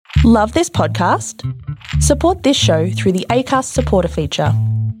Love this podcast? Support this show through the Acast supporter feature.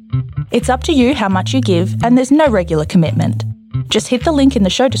 It's up to you how much you give and there's no regular commitment. Just hit the link in the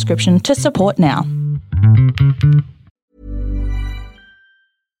show description to support now.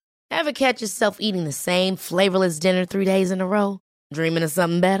 Ever catch yourself eating the same flavorless dinner 3 days in a row? Dreaming of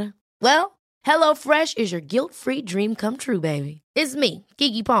something better? Well, HelloFresh is your guilt-free dream come true, baby. It's me,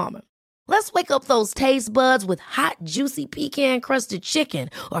 Keke Palmer. Let's wake up those taste buds with hot, juicy pecan-crusted chicken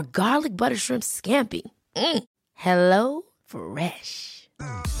or garlic butter shrimp scampi. Hello Fresh.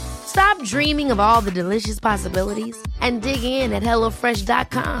 Stop dreaming of all the delicious possibilities and dig in at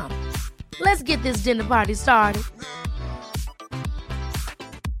HelloFresh.com. Let's get this dinner party started.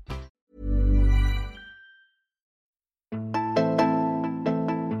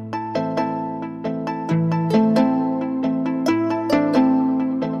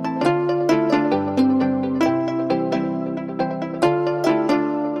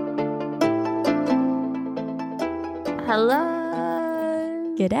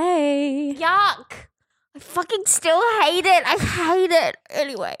 Hello. G'day. Yuck. I fucking still hate it. I hate it.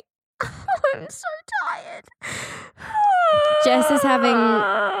 Anyway. I'm so tired. Jess is having...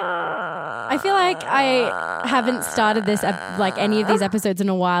 I feel like I haven't started this, like any of these episodes in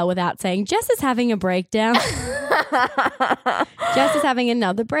a while without saying, Jess is having a breakdown. Jess is having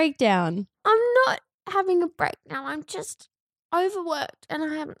another breakdown. I'm not having a breakdown. I'm just overworked and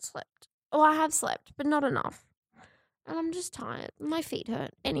I haven't slept. Well, I have slept, but not enough. And I'm just tired. My feet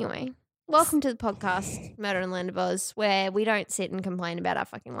hurt. Anyway, welcome to the podcast, Murder in the Land of Oz, where we don't sit and complain about our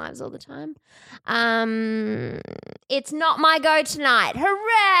fucking lives all the time. It's not my go tonight.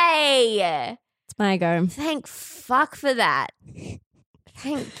 Hooray! It's my go. Thank fuck for that.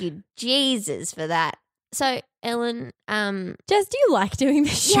 Thank you, Jesus, for that. So, Ellen, Jess, do you like doing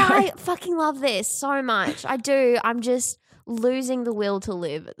this show? yeah, I fucking love this so much. I do. I'm just losing the will to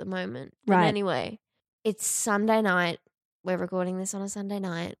live at the moment. Right. But anyway, it's Sunday night. We're recording this on a Sunday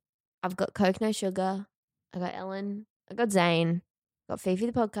night. I've got Coke No Sugar. I got Ellen. I got Zane. I got Fifi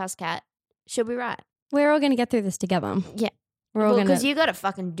the podcast cat. She'll be right. We're all going to get through this together. Yeah. We're all going Because to... you got a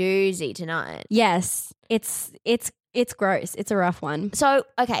fucking doozy tonight. Yes. It's gross. It's a rough one. So,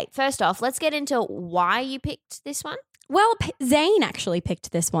 okay, first off, let's get into why you picked this one. Well, Zane actually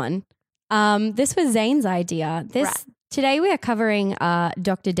picked this one. This was Zane's idea. Right. Today we are covering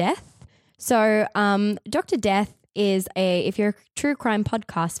Dr. Death. So Dr. Death is if you're a true crime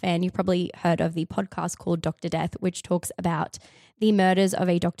podcast fan, you've probably heard of the podcast called Dr. Death, which talks about the murders of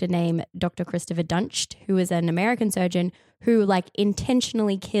a doctor named Dr. Christopher Dunst, who is an American surgeon who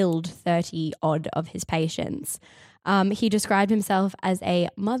intentionally killed 30 odd of his patients. He described himself as a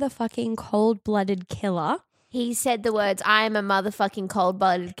motherfucking cold-blooded killer. He said the words, I am a motherfucking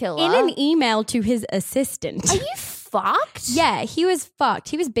cold-blooded killer. In an email to his assistant. Are you fucked? Yeah, he was fucked.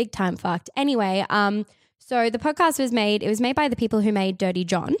 He was big time fucked. Anyway, so the podcast was made by the people who made Dirty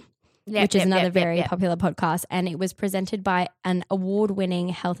John, which is another very popular podcast, and it was presented by an award-winning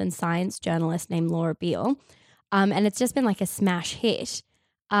health and science journalist named Laura Beale. And it's just been like a smash hit.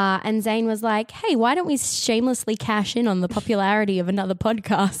 And Zane was like, hey, why don't we shamelessly cash in on the popularity of another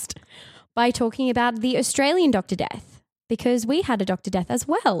podcast by talking about the Australian Dr. Death, because we had a Dr. Death as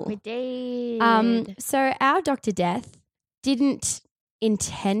well. We did. So our Dr. Death didn't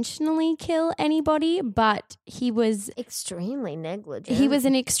intentionally kill anybody, but he was extremely negligent. He was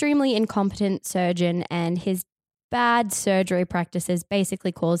an extremely incompetent surgeon, and his bad surgery practices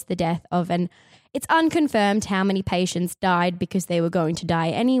basically caused the death of it's unconfirmed how many patients died because they were going to die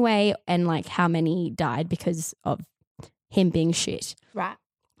anyway, and how many died because of him being shit. Right.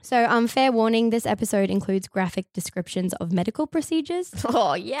 So, fair warning, this episode includes graphic descriptions of medical procedures.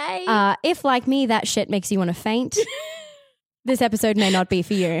 Oh, yay. If, like me, that shit makes you want to faint, this episode may not be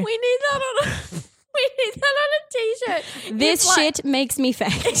for you. We need that on a t-shirt. This shit makes me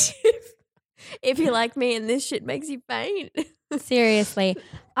faint. If you like me and this shit makes you faint. Seriously.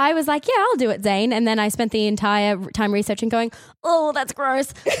 I was like, yeah, I'll do it, Zane. And then I spent the entire time researching going, oh, that's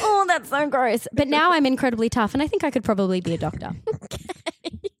gross. Oh, that's so gross. But now I'm incredibly tough and I think I could probably be a doctor.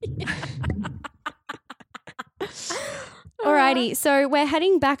 Alrighty, so we're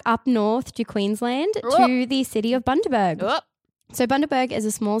heading back up north to Queensland to the city of Bundaberg. So Bundaberg is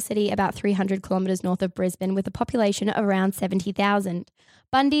a small city about 300 kilometres north of Brisbane with a population of around 70,000.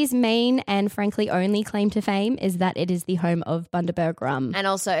 Bundy's main and frankly only claim to fame is that it is the home of Bundaberg rum. And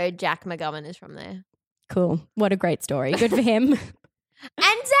also Jack McGovern is from there. Cool. What a great story. Good for him.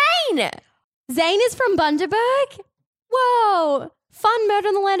 And Zane! Zane is from Bundaberg? Whoa. Fun Murder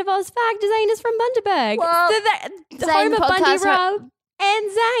in the Land of Oz fact. Zane is from Bundaberg. Well, the home of Bundy Rum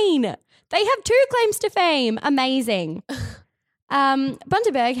and Zane. They have two claims to fame. Amazing.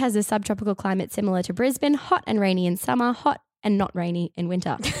 Bundaberg has a subtropical climate similar to Brisbane, hot and rainy in summer, hot and not rainy in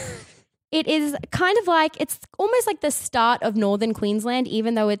winter. It is kind of like, it's almost like the start of northern Queensland,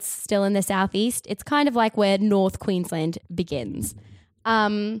 even though it's still in the southeast. It's kind of like where North Queensland begins.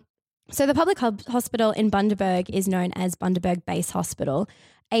 So the public hospital in Bundaberg is known as Bundaberg Base Hospital.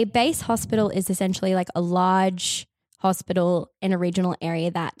 A base hospital is essentially like a large hospital in a regional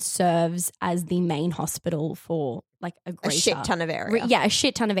area that serves as the main hospital for like a shit ton of area. A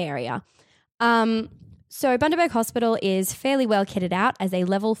shit ton of area. So Bundaberg Hospital is fairly well kitted out as a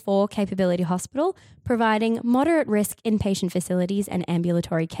level 4 capability hospital, providing moderate risk inpatient facilities and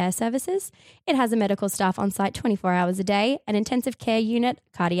ambulatory care services. It has a medical staff on site 24 hours a day, an intensive care unit,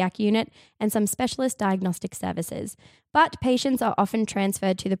 cardiac unit, and some specialist diagnostic services. But patients are often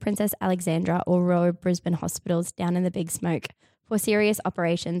transferred to the Princess Alexandra or Royal Brisbane hospitals down in the Big Smoke for serious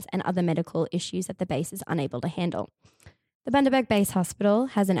operations and other medical issues that the base is unable to handle. The Bundaberg Base Hospital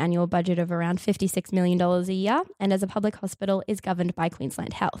has an annual budget of around $56 million a year and as a public hospital is governed by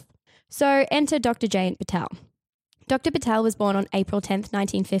Queensland Health. So enter Dr. Jayant Patel. Dr. Patel was born on April 10th,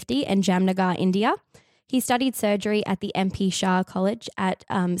 1950 in Jamnagar, India. He studied surgery at the MP Shah College at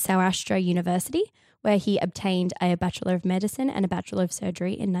Saurashtra University, where he obtained a Bachelor of Medicine and a Bachelor of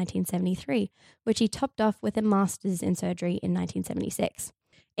Surgery in 1973, which he topped off with a Master's in Surgery in 1976.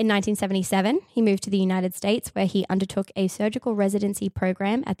 In 1977, he moved to the United States where he undertook a surgical residency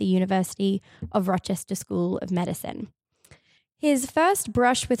program at the University of Rochester School of Medicine. His first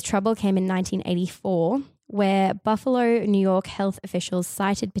brush with trouble came in 1984, where Buffalo, New York health officials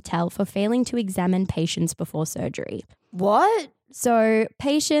cited Patel for failing to examine patients before surgery. What? So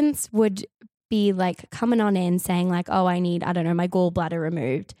patients would be like coming on in saying like, oh, I need, I don't know, my gallbladder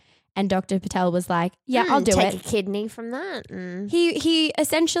removed. And Dr. Patel was like, yeah, I'll do it. Take a kidney from that. He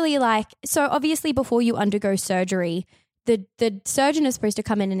essentially like, so obviously before you undergo surgery, the surgeon is supposed to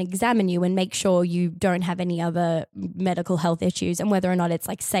come in and examine you and make sure you don't have any other medical health issues and whether or not it's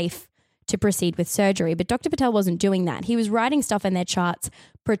like safe to proceed with surgery. But Dr. Patel wasn't doing that. He was writing stuff in their charts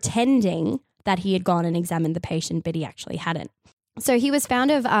pretending that he had gone and examined the patient, but he actually hadn't. So he was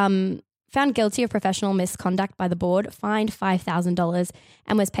found guilty of professional misconduct by the board, fined $5,000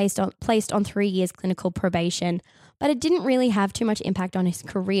 and was placed on 3 years clinical probation, but it didn't really have too much impact on his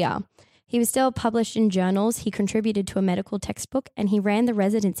career. He was still published in journals, he contributed to a medical textbook, and he ran the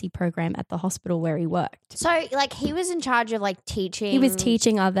residency program at the hospital where he worked. So, like, he was in charge of, like, teaching... He was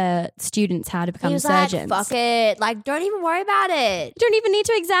teaching other students how to become surgeons. He was like, fuck it. Like, don't even worry about it. You don't even need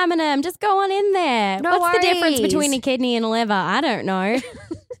to examine them. Just go on in there. No What's worries. the difference between a kidney and a liver? I don't know.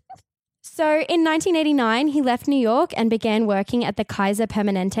 So in 1989, he left New York and began working at the Kaiser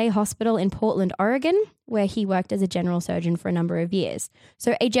Permanente Hospital in Portland, Oregon, where he worked as a general surgeon for a number of years.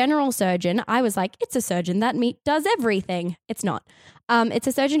 So a general surgeon, I was like, it's a surgeon that does everything. It's not. It's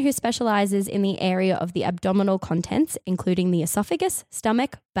a surgeon who specializes in the area of the abdominal contents, including the esophagus,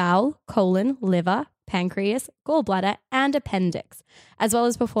 stomach, bowel, colon, liver, pancreas, gallbladder, and appendix, as well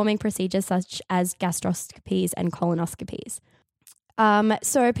as performing procedures such as gastroscopies and colonoscopies.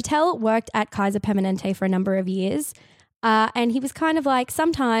 So Patel worked at Kaiser Permanente for a number of years, and he was kind of like,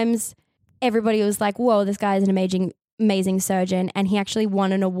 sometimes everybody was like, whoa, this guy is an amazing surgeon, and he actually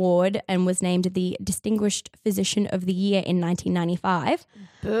won an award and was named the Distinguished Physician of the Year in 1995.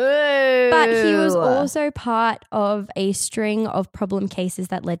 Boo! But he was also part of a string of problem cases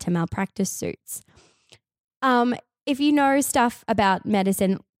that led to malpractice suits. If you know stuff about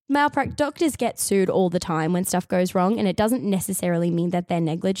medicine, doctors get sued all the time when stuff goes wrong, and it doesn't necessarily mean that they're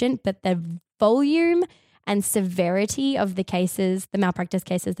negligent, but the volume and severity of the cases, the malpractice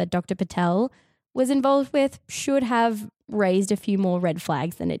cases that Dr. Patel was involved with, should have raised a few more red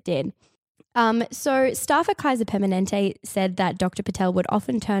flags than it did. So staff at Kaiser Permanente said that Dr. Patel would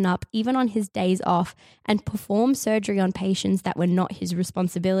often turn up even on his days off and perform surgery on patients that were not his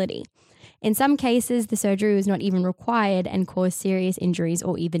responsibility. In some cases, the surgery was not even required and caused serious injuries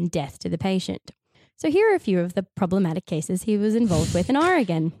or even death to the patient. So here are a few of the problematic cases he was involved with in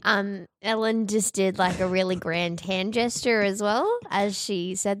Oregon. Ellen just did like a really grand hand gesture as well as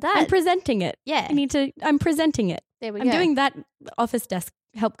she said that. I'm presenting it. Yeah. I'm presenting it. There we I'm go. doing that office desk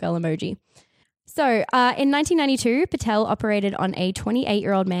help girl emoji. So in 1992, Patel operated on a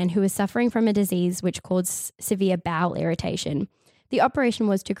 28-year-old man who was suffering from a disease which caused severe bowel irritation. The operation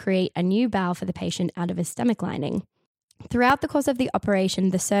was to create a new bowel for the patient out of his stomach lining. Throughout the course of the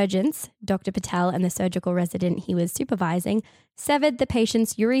operation, the surgeons, Dr. Patel and the surgical resident he was supervising, severed the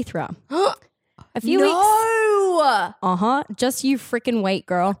patient's urethra. A few weeks... Just you freaking wait,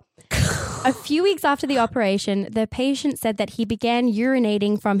 girl. A few weeks after the operation, the patient said that he began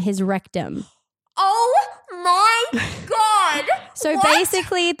urinating from his rectum. Oh my God. So What?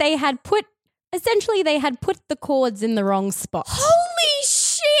 basically they had put the cords in the wrong spot. Holy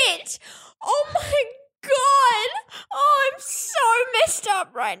shit! Oh my god! Oh, I'm so messed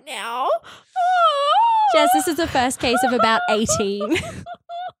up right now. Oh. Jess, this is the first case of about 18.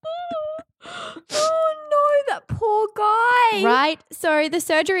 Oh no, that poor guy. Right? So the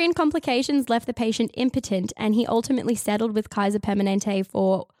surgery and complications left the patient impotent, and he ultimately settled with Kaiser Permanente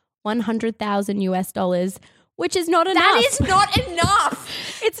for $100,000, which is not enough. That is not enough.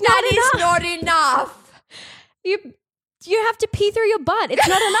 That is not enough. You have to pee through your butt. It's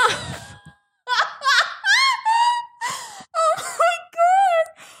not enough. Oh my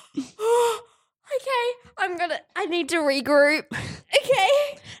god. Okay, I need to regroup.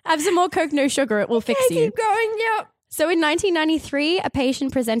 Okay. Have some more Coke, no sugar. It will fix you. Keep going, yep. So in 1993, a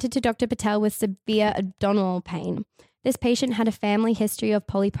patient presented to Dr. Patel with severe abdominal pain. This patient had a family history of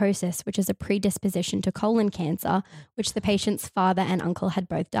polyposis, which is a predisposition to colon cancer, which the patient's father and uncle had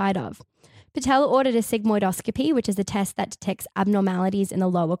both died of. Patel ordered a sigmoidoscopy, which is a test that detects abnormalities in the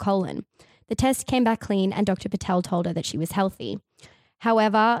lower colon. The test came back clean, and Dr. Patel told her that she was healthy.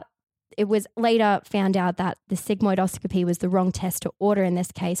 However, it was later found out that the sigmoidoscopy was the wrong test to order in this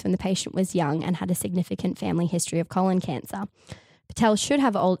case when the patient was young and had a significant family history of colon cancer. Patel should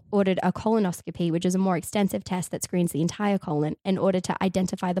have ordered a colonoscopy, which is a more extensive test that screens the entire colon in order to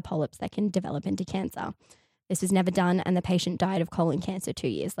identify the polyps that can develop into cancer. This was never done, and the patient died of colon cancer 2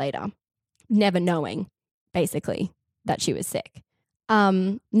 years later, never knowing, basically, that she was sick.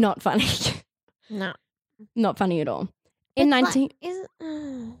 Not funny. No. Not funny at all. In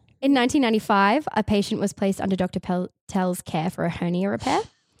 1995, a patient was placed under Dr. Patel's care for a hernia repair.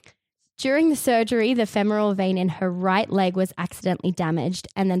 During the surgery, the femoral vein in her right leg was accidentally damaged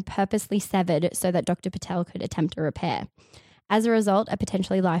and then purposely severed so that Dr. Patel could attempt a repair. As a result, a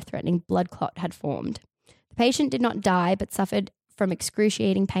potentially life-threatening blood clot had formed. The patient did not die but suffered from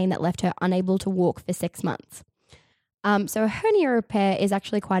excruciating pain that left her unable to walk for 6 months. So a hernia repair is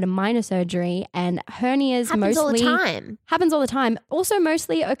actually quite a minor surgery, and hernias Happens all the mostly time. happens all the time. Also,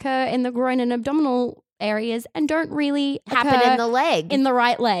 mostly occur in the groin and abdominal areas, and don't really Happen occur in the leg. in the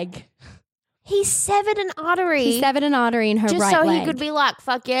right leg. He severed an artery. He severed an artery in her just right so leg. he could be like,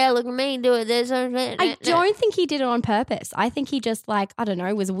 fuck yeah, look at me, do it this. I don't think he did it on purpose. I think he just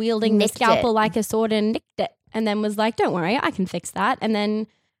was wielding Nicked the scalpel it. like a sword and nicked it, and then was like, don't worry, I can fix that, and then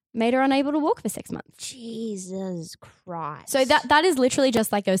made her unable to walk for 6 months. Jesus Christ. So that is literally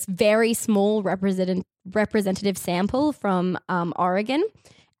just like a very small representative sample from Oregon.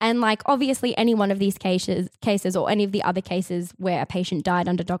 And like obviously any one of these cases or any of the other cases where a patient died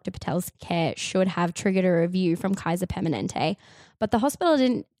under Dr. Patel's care should have triggered a review from Kaiser Permanente. But the hospital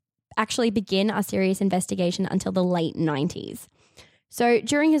didn't actually begin a serious investigation until the late 90s. So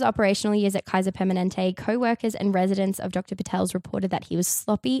during his operational years at Kaiser Permanente, co-workers and residents of Dr. Patel's reported that he was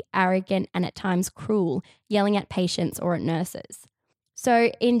sloppy, arrogant, and at times cruel, yelling at patients or at nurses.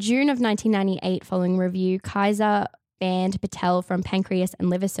 So in June of 1998, following review, Kaiser banned Patel from pancreas and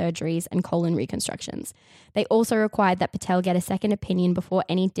liver surgeries and colon reconstructions. They also required that Patel get a second opinion before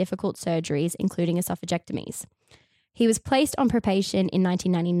any difficult surgeries, including esophagectomies. He was placed on probation in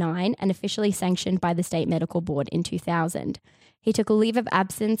 1999 and officially sanctioned by the State Medical Board in 2000. He took a leave of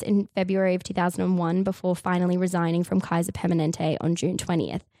absence in February of 2001 before finally resigning from Kaiser Permanente on June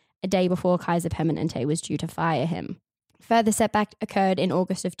 20th, a day before Kaiser Permanente was due to fire him. Further setback occurred in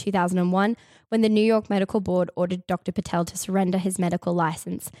August of 2001 when the New York Medical Board ordered Dr. Patel to surrender his medical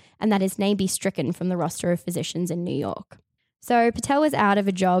license and that his name be stricken from the roster of physicians in New York. So Patel was out of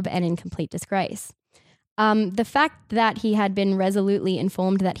a job and in complete disgrace. The fact that he had been resolutely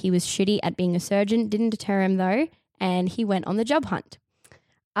informed that he was shitty at being a surgeon didn't deter him though, and he went on the job hunt.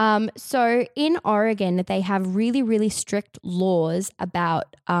 So in Oregon, they have really, really strict laws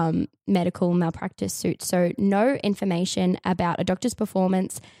about medical malpractice suits. So no information about a doctor's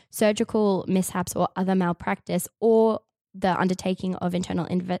performance, surgical mishaps or other malpractice, or the undertaking of internal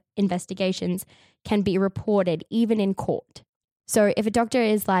investigations can be reported even in court. So if a doctor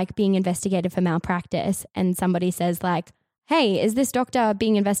is like being investigated for malpractice and somebody says like, hey, is this doctor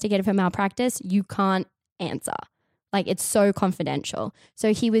being investigated for malpractice? You can't answer. Like it's so confidential.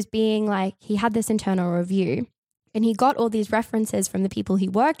 So he was being like, he had this internal review and he got all these references from the people he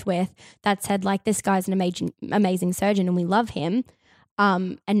worked with that said like, this guy's an amazing surgeon and we love him.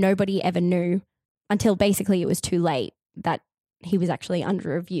 And nobody ever knew until basically it was too late that he was actually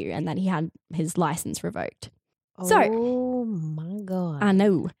under review and that he had his license revoked. Oh my God. I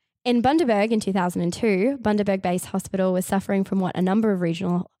know. In Bundaberg in 2002, Bundaberg-based hospital was suffering from what a number of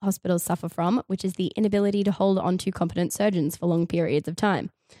regional hospitals suffer from, which is the inability to hold on to competent surgeons for long periods of time.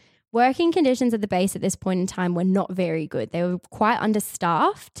 Working conditions at the base at this point in time were not very good. They were quite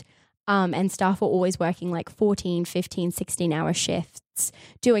understaffed, and staff were always working like 14, 15, 16-hour shifts,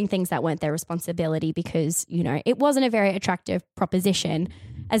 doing things that weren't their responsibility because, you know, it wasn't a very attractive proposition.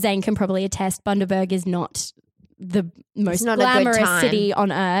 As Zane can probably attest, Bundaberg is not the most glamorous city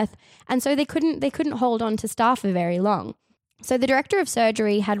on earth, and so they couldn't hold on to staff for very long. So the director of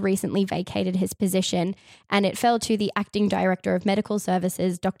surgery had recently vacated his position, and it fell to the acting director of medical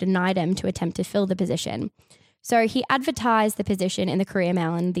services, Dr. Neidham, to attempt to fill the position. So he advertised the position in the Courier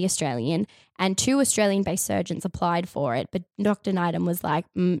Mail and the Australian, and 2 Australian-based surgeons applied for it, but Dr. Neidham was like,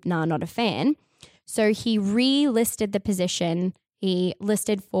 nah, not a fan. So he relisted the position. He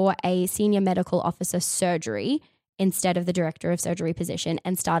listed for a senior medical officer surgery instead of the director of surgery position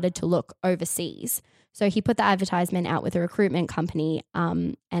and started to look overseas. So he put the advertisement out with a recruitment company,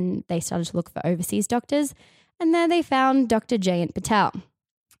 and they started to look for overseas doctors. And there they found Dr. Jayant Patel,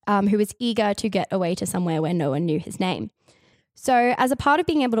 who was eager to get away to somewhere where no one knew his name. So as a part of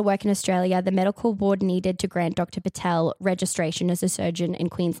being able to work in Australia, the medical board needed to grant Dr. Patel registration as a surgeon in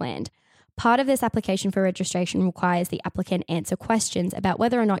Queensland. Part of this application for registration requires the applicant answer questions about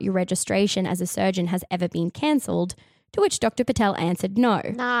whether or not your registration as a surgeon has ever been cancelled, to which Dr. Patel answered no.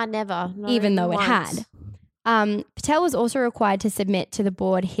 Nah, never. Even though it had. Patel was also required to submit to the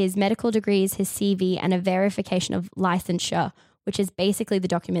board his medical degrees, his CV, and a verification of licensure, which is basically the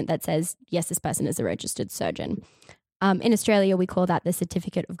document that says, yes, this person is a registered surgeon. In Australia, we call that the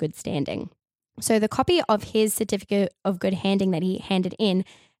Certificate of Good Standing. So the copy of his Certificate of Good Handing that he handed in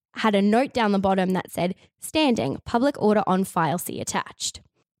had a note down the bottom that said, standing, public order on file, see attached.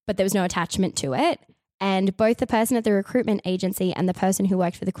 But there was no attachment to it. And both the person at the recruitment agency and the person who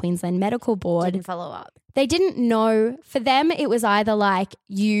worked for the Queensland Medical Board didn't follow up. They didn't know. For them, it was either like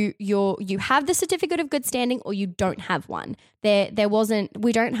you have the Certificate of Good Standing or you don't have one. There wasn't.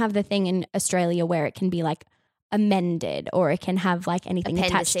 We don't have the thing in Australia where it can be like amended or it can have like anything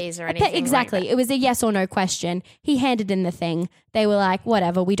appendices attached. Or anything. Exactly. Like it was a yes or no question. He handed in the thing. They were like,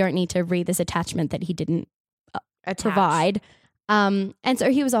 whatever. We don't need to read this attachment that he didn't provide. And so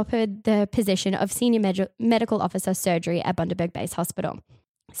he was offered the position of Senior Medical Officer Surgery at Bundaberg Base Hospital.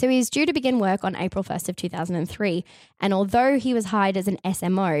 So he was due to begin work on April 1st of 2003. And although he was hired as an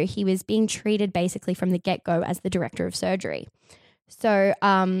SMO, he was being treated basically from the get-go as the Director of Surgery. So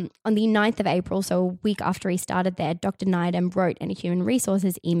on the 9th of April, so a week after he started there, Dr. Neidham wrote in a Human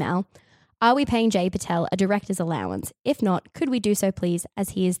Resources email, "Are we paying Jay Patel a director's allowance? If not, could we do so please,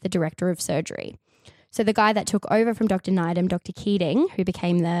 as he is the Director of Surgery?" So the guy that took over from Dr. Neidham, Dr. Keating, who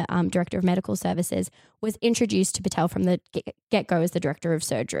became the Director of Medical Services, was introduced to Patel from the get-go as the Director of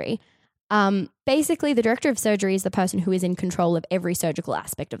Surgery. Basically, the Director of Surgery is the person who is in control of every surgical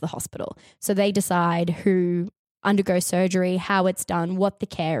aspect of the hospital. So they decide who undergoes surgery, how it's done, what the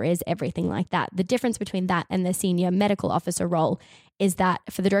care is, everything like that. The difference between that and the Senior Medical Officer role is that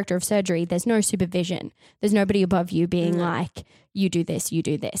for the Director of Surgery, there's no supervision. There's nobody above you being like, you do this, you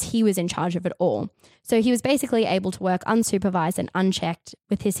do this. He was in charge of it all. So he was basically able to work unsupervised and unchecked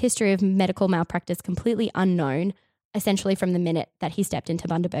with his history of medical malpractice completely unknown, essentially from the minute that he stepped into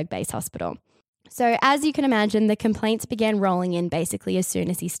Bundaberg Base Hospital. So as you can imagine, the complaints began rolling in basically as soon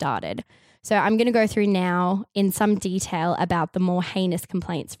as he started. So I'm going to go through now in some detail about the more heinous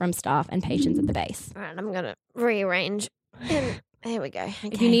complaints from staff and patients at the base. All right, I'm going to rearrange. There we go. Okay,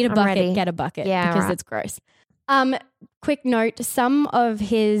 if you need a bucket, ready. Get a bucket because it's gross. Quick note, some of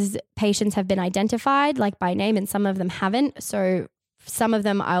his patients have been identified like by name and some of them haven't. So some of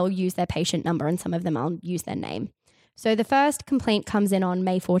them I'll use their patient number and some of them I'll use their name. So the first complaint comes in on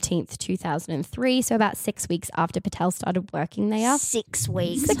May 14th, 2003. So about 6 weeks after Patel started working there. 6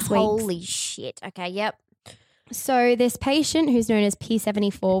 weeks. 6 weeks. Holy shit. Okay, yep. So this patient, who's known as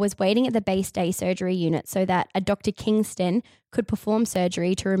P74, was waiting at the base day surgery unit so that a Dr. Kingston could perform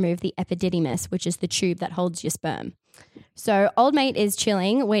surgery to remove the epididymis, which is the tube that holds your sperm. So old mate is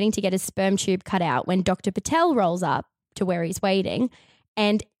chilling, waiting to get his sperm tube cut out when Dr. Patel rolls up to where he's waiting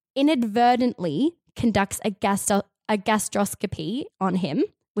and inadvertently conducts a gastroscopy on him,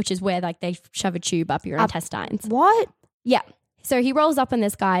 which is where like they shove a tube up your intestines. What? Yeah. So he rolls up and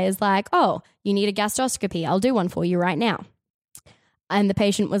this guy is like, "Oh, you need a gastroscopy. I'll do one for you right now." And the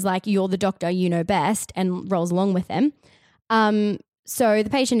patient was like, "You're the doctor, you know best," and rolls along with him. So the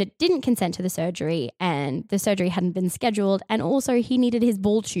patient didn't consent to the surgery and the surgery hadn't been scheduled. And also he needed his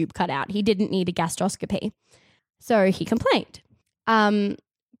ball tube cut out. He didn't need a gastroscopy. So he complained,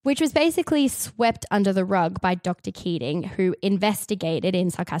 which was basically swept under the rug by Dr. Keating, who investigated,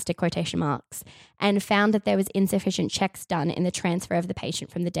 in sarcastic quotation marks, and found that there was insufficient checks done in the transfer of the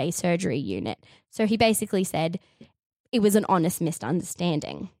patient from the day surgery unit. So he basically said it was an honest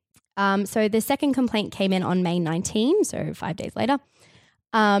misunderstanding. So the second complaint came in on May 19, so 5 days later.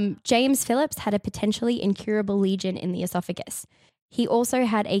 James Phillips had a potentially incurable lesion in the esophagus. He also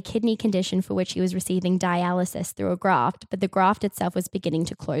had a kidney condition for which he was receiving dialysis through a graft, but the graft itself was beginning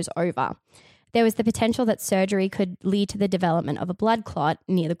to close over. There was the potential that surgery could lead to the development of a blood clot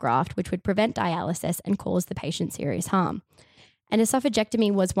near the graft, which would prevent dialysis and cause the patient serious harm. An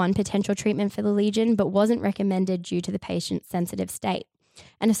esophagectomy was one potential treatment for the lesion, but wasn't recommended due to the patient's sensitive state.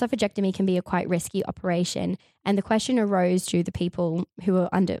 An esophagectomy can be a quite risky operation, and the question arose to the people who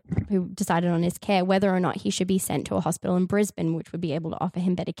decided on his care whether or not he should be sent to a hospital in Brisbane, which would be able to offer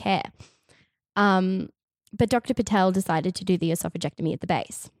him better care. But Dr. Patel decided to do the esophagectomy at the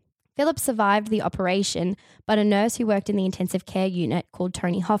base. Phillips survived the operation, but a nurse who worked in the intensive care unit called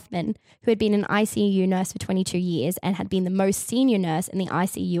Toni Hoffman, who had been an ICU nurse for 22 years and had been the most senior nurse in the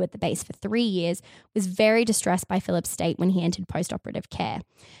ICU at the base for 3 years, was very distressed by Phillips' state when he entered post-operative care.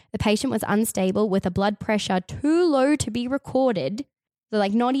 The patient was unstable with a blood pressure too low to be recorded, so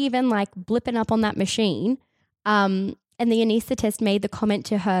not even blipping up on that machine. And the anaesthetist made the comment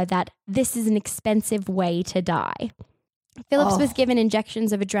to her that this is an expensive way to die. Phillips was given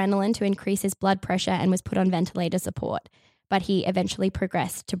injections of adrenaline to increase his blood pressure and was put on ventilator support, but he eventually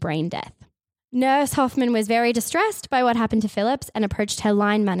progressed to brain death. Nurse Hoffman was very distressed by what happened to Phillips and approached her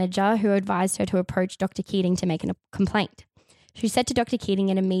line manager, who advised her to approach Dr. Keating to make a complaint. She said to Dr. Keating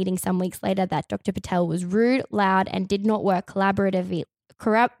in a meeting some weeks later that Dr. Patel was rude, loud, and did not work collaboratively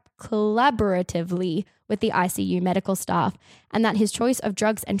with the ICU medical staff, and that his choice of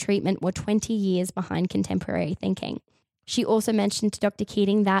drugs and treatment were 20 years behind contemporary thinking. She also mentioned to Dr.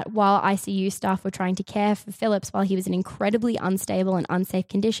 Keating that while ICU staff were trying to care for Phillips while he was in incredibly unstable and unsafe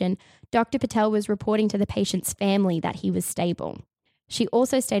condition, Dr. Patel was reporting to the patient's family that he was stable. She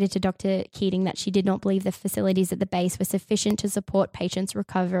also stated to Dr. Keating that she did not believe the facilities at the base were sufficient to support patients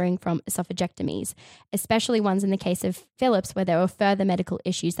recovering from esophagectomies, especially ones in the case of Phillips where there were further medical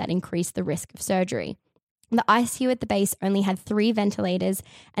issues that increased the risk of surgery. The ICU at the base only had 3 ventilators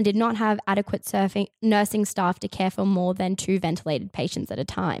and did not have adequate nursing staff to care for more than 2 ventilated patients at a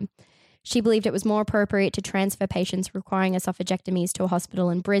time. She believed it was more appropriate to transfer patients requiring esophagectomies to a hospital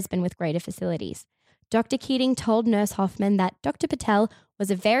in Brisbane with greater facilities. Dr. Keating told Nurse Hoffman that Dr. Patel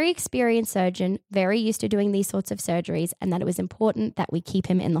was a very experienced surgeon, very used to doing these sorts of surgeries, and that it was important that we keep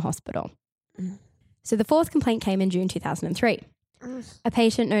him in the hospital. So the fourth complaint came in June 2003. A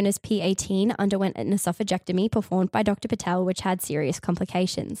patient known as P18 underwent an esophagectomy performed by Dr. Patel, which had serious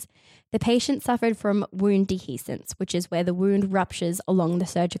complications. The patient suffered from wound dehiscence, which is where the wound ruptures along the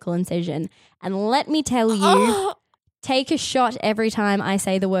surgical incision. And let me tell you, take a shot every time I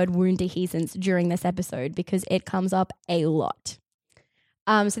say the word wound dehiscence during this episode because it comes up a lot.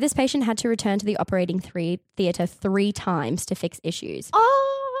 So this patient had to return to the operating theatre 3 times to fix issues.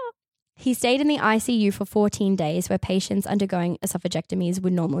 He stayed in the ICU for 14 days, where patients undergoing esophagectomies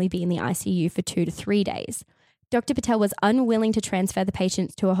would normally be in the ICU for 2 to 3 days. Dr. Patel was unwilling to transfer the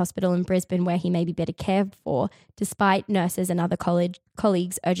patients to a hospital in Brisbane where he may be better cared for, despite nurses and other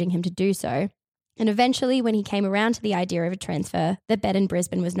colleagues urging him to do so. And eventually, when he came around to the idea of a transfer, the bed in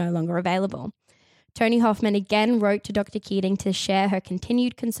Brisbane was no longer available. Toni Hoffman again wrote to Dr. Keating to share her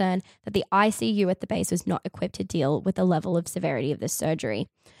continued concern that the ICU at the base was not equipped to deal with the level of severity of this surgery.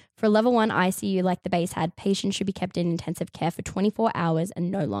 For a level 1 ICU like the base had, patients should be kept in intensive care for 24 hours and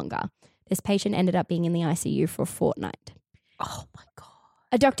no longer. This patient ended up being in the ICU for a fortnight. Oh my God.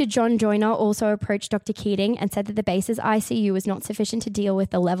 A Dr. John Joyner also approached Dr. Keating and said that the base's ICU was not sufficient to deal with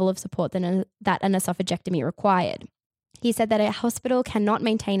the level of support that an esophagectomy required. He said that a hospital cannot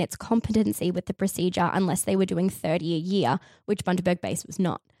maintain its competency with the procedure unless they were doing 30 a year, which Bundaberg Base was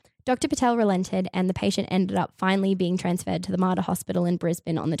not. Dr. Patel relented and the patient ended up finally being transferred to the Mater Hospital in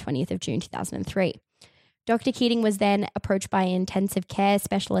Brisbane on the 20th of June 2003. Dr. Keating was then approached by an intensive care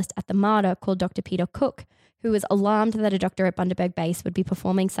specialist at the Mater called Dr. Peter Cook, who was alarmed that a doctor at Bundaberg Base would be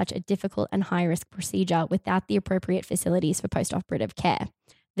performing such a difficult and high-risk procedure without the appropriate facilities for post-operative care.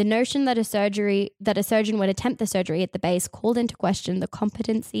 The notion that a surgeon would attempt the surgery at the base called into question the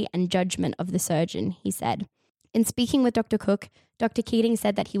competency and judgment of the surgeon, he said. In speaking with Dr. Cook, Dr. Keating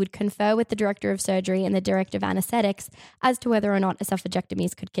said that he would confer with the director of surgery and the director of anaesthetics as to whether or not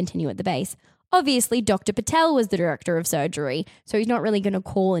esophagectomies could continue at the base. Obviously, Dr. Patel was the director of surgery, so he's not really going to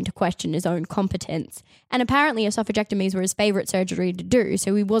call into question his own competence. And apparently esophagectomies were his favourite surgery to do,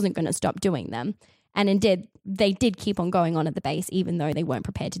 so he wasn't going to stop doing them. And indeed, they did keep on going on at the base, even though they weren't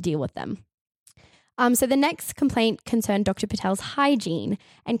prepared to deal with them. So the next complaint concerned Dr. Patel's hygiene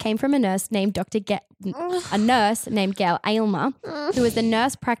and came from a nurse named Gail Aylmer, who was the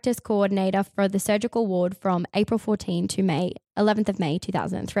nurse practice coordinator for the surgical ward from April 14 to 11th of May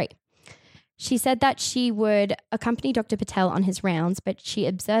 2003. She said that she would accompany Dr. Patel on his rounds, but she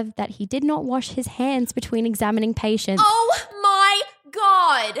observed that he did not wash his hands between examining patients. Oh my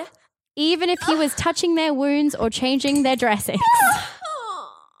God. Even if he was touching their wounds or changing their dressings.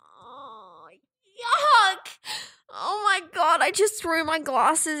 Oh, yuck. Oh my God, I just threw my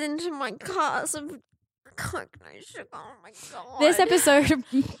glasses into my glass of Coke No Sugar. Oh my God. This episode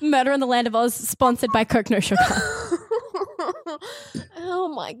of Murder in the Land of Oz sponsored by Coke No Sugar. Oh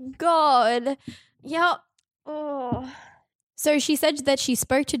my God. Yep. Oh. So she said that she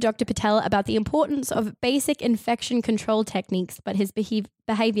spoke to Dr. Patel about the importance of basic infection control techniques, but his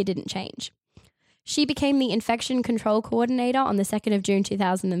behavior didn't change. She became the infection control coordinator on the 2nd of June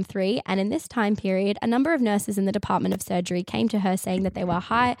 2003, and in this time period, a number of nurses in the Department of Surgery came to her saying that they were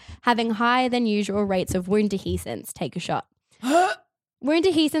having higher than usual rates of wound dehiscence. Take a shot. Wound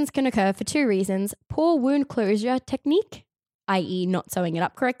dehiscence can occur for 2 reasons: poor wound closure technique, i.e. not sewing it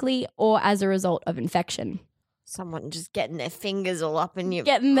up correctly, or as a result of infection. Someone just getting their fingers all up in you.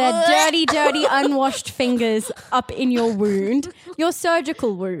 Getting their dirty, unwashed fingers up in your wound, your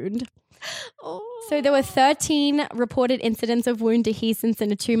surgical wound. Oh. So there were 13 reported incidents of wound dehiscence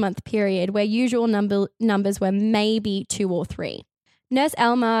in a 2-month period, where usual numbers were maybe 2 or 3. Nurse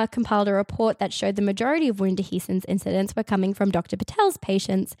Elma compiled a report that showed the majority of wound dehiscence incidents were coming from Dr. Patel's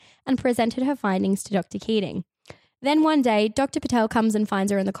patients and presented her findings to Dr. Keating. Then one day, Dr. Patel comes and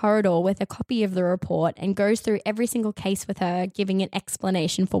finds her in the corridor with a copy of the report and goes through every single case with her, giving an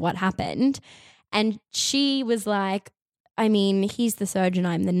explanation for what happened. And she was like, I mean, he's the surgeon,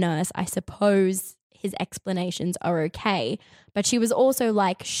 I'm the nurse. I suppose his explanations are okay. But she was also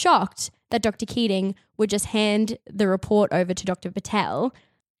like shocked that Dr. Keating would just hand the report over to Dr. Patel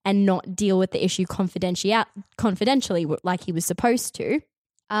and not deal with the issue confidentially like he was supposed to.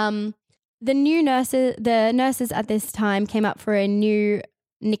 The nurses at this time came up for a new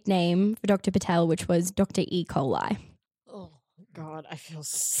nickname for Dr. Patel, which was Dr. E. coli. Oh, God, I feel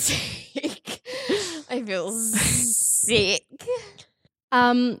sick. I feel sick.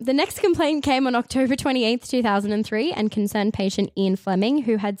 The next complaint came on October 28th, 2003 and concerned patient Ian Fleming,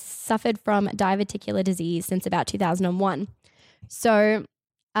 who had suffered from diverticular disease since about 2001. So,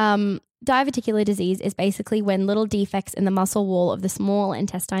 diverticular disease is basically when little defects in the muscle wall of the small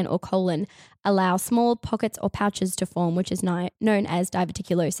intestine or colon allow small pockets or pouches to form, which is known as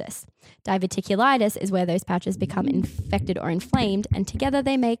diverticulosis. Diverticulitis is where those pouches become infected or inflamed, and together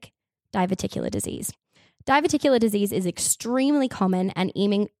they make diverticular disease. Diverticular disease is extremely common, and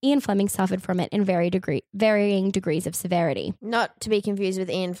Ian Fleming suffered from it in varying degrees of severity. Not to be confused with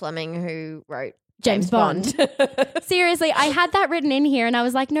Ian Fleming, who wrote James Bond. Seriously, I had that written in here and I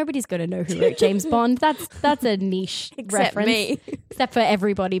was like, nobody's going to know who wrote James Bond. That's a niche Except reference. me. Except for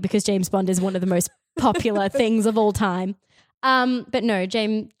everybody, because James Bond is one of the most popular things of all time. But no,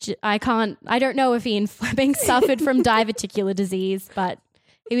 I don't know if Ian Fleming suffered from diverticular disease, but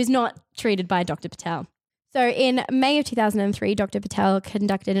he was not treated by Dr. Patel. So in May of 2003, Dr. Patel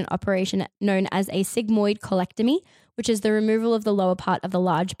conducted an operation known as a sigmoid colectomy, which is the removal of the lower part of the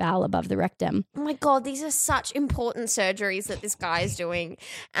large bowel above the rectum. Oh my God, these are such important surgeries that this guy is doing.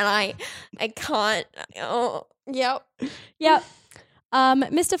 And I can't. Oh, yep. Yep.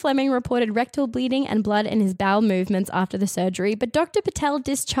 Mr. Fleming reported rectal bleeding and blood in his bowel movements after the surgery, but Dr. Patel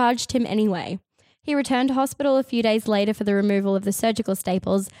discharged him anyway. He returned to hospital a few days later for the removal of the surgical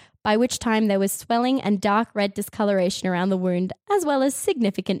staples, by which time there was swelling and dark red discoloration around the wound, as well as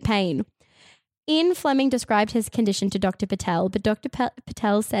significant pain. Ian Fleming described his condition to Dr. Patel, but Dr.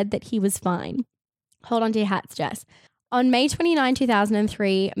 Patel said that he was fine. Hold on to your hats, Jess. On May 29,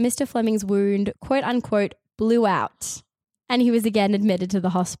 2003, Mr. Fleming's wound, quote-unquote, blew out, and he was again admitted to the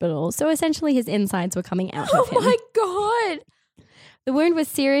hospital. So essentially his insides were coming out of him. Oh my God. The wound was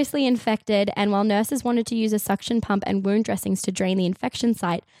seriously infected, and while nurses wanted to use a suction pump and wound dressings to drain the infection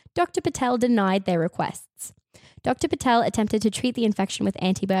site, Dr. Patel denied their requests. Dr. Patel attempted to treat the infection with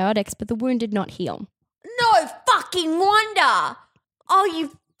antibiotics, but the wound did not heal. No fucking wonder. Oh,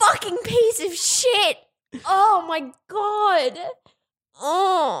 you fucking piece of shit. Oh my God.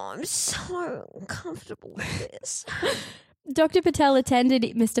 Oh, I'm so uncomfortable with this. Dr. Patel attended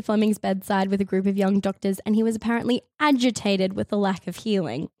Mr. Fleming's bedside with a group of young doctors, and he was apparently agitated with the lack of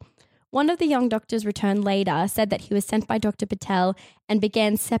healing. One of the young doctors returned later, said that he was sent by Dr. Patel and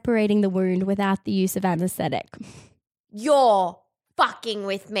began separating the wound without the use of anesthetic. You're fucking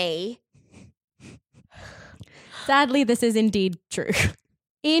with me. Sadly, this is indeed true.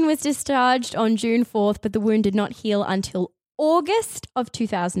 Ian was discharged on June 4th, but the wound did not heal until August of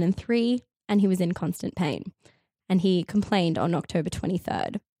 2003, and he was in constant pain. And he complained on October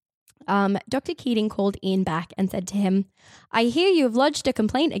 23rd. Dr. Keating called Ian back and said to him, "I hear you have lodged a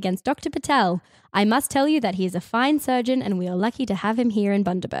complaint against Dr. Patel. I must tell you that he is a fine surgeon and we are lucky to have him here in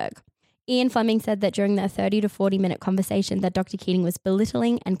Bundaberg." Ian Fleming said that during their 30 to 40 minute conversation that Dr. Keating was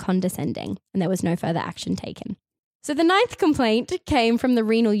belittling and condescending, and there was no further action taken. So the 9th complaint came from the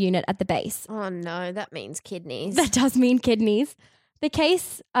renal unit at the base. Oh no, that means kidneys. That does mean kidneys.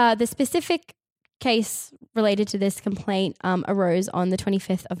 The specific case related to this complaint arose on the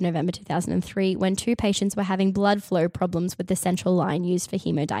 25th of November 2003 when 2 patients were having blood flow problems with the central line used for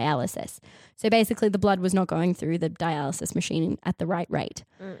hemodialysis. So basically the blood was not going through the dialysis machine at the right rate.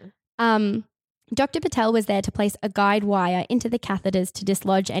 Dr. Patel was there to place a guide wire into the catheters to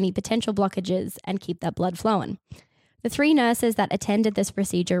dislodge any potential blockages and keep that blood flowing. The 3 nurses that attended this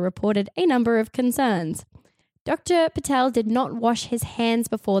procedure reported a number of concerns. Dr. Patel did not wash his hands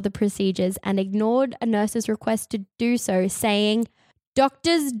before the procedures and ignored a nurse's request to do so, saying,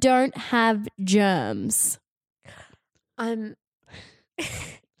 "Doctors don't have germs." I'm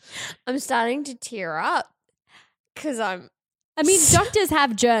starting to tear up because I mean, doctors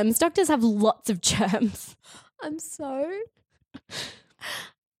have germs. Doctors have lots of germs. I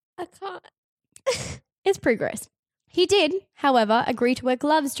can't. It's pretty gross. He did, however, agree to wear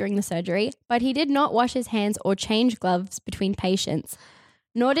gloves during the surgery, but he did not wash his hands or change gloves between patients.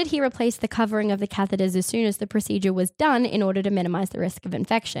 Nor did he replace the covering of the catheters as soon as the procedure was done in order to minimize the risk of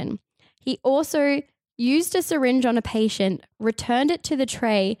infection. He also used a syringe on a patient, returned it to the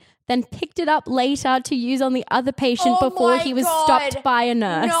tray, then picked it up later to use on the other patient before he was stopped by a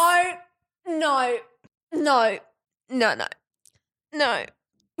nurse. No.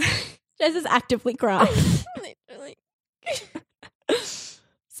 Jess is actively crying. Literally.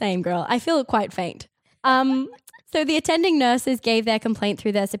 Same, girl. I feel quite faint. So the attending nurses gave their complaint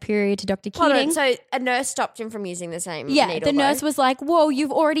through their superior to Dr. Keating. Hold on, so a nurse stopped him from using the same needle? Yeah, the nurse was like, "Whoa,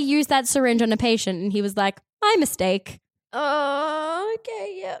 you've already used that syringe on a patient." And he was like, "My mistake." Oh,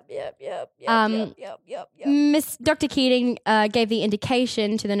 okay. Yep. Dr. Keating gave the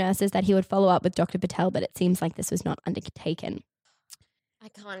indication to the nurses that he would follow up with Dr. Patel, but it seems like this was not undertaken. I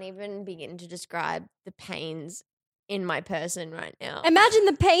can't even begin to describe the pains in my person right now. Imagine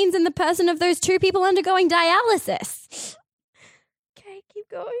the pains in the person of those 2 people undergoing dialysis. Okay, keep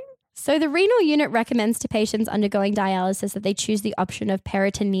going. So the renal unit recommends to patients undergoing dialysis that they choose the option of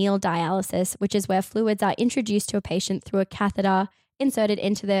peritoneal dialysis, which is where fluids are introduced to a patient through a catheter inserted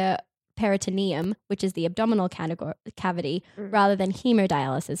into the peritoneum, which is the abdominal cavity, rather than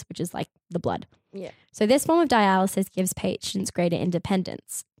hemodialysis, which is like the blood. Yeah. So this form of dialysis gives patients greater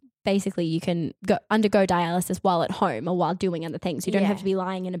independence. Basically, you can undergo dialysis while at home or while doing other things. You don't have to be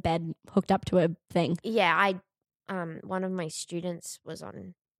lying in a bed hooked up to a thing. Yeah, one of my students was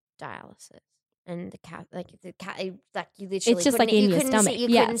on dialysis, and you literally it's just like in your stomach. You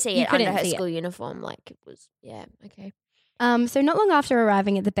couldn't see it under her school uniform. Like it was, okay. So not long after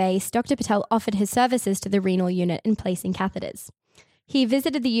arriving at the base, Dr. Patel offered his services to the renal unit in placing catheters. He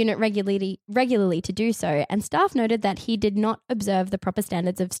visited the unit regularly to do so, and staff noted that he did not observe the proper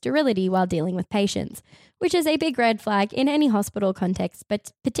standards of sterility while dealing with patients, which is a big red flag in any hospital context,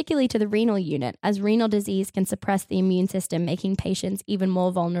 but particularly to the renal unit, as renal disease can suppress the immune system, making patients even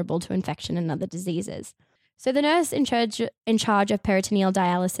more vulnerable to infection and other diseases. So the nurse in charge of peritoneal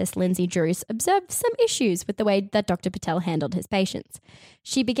dialysis, Lindsay Druce, observed some issues with the way that Dr. Patel handled his patients.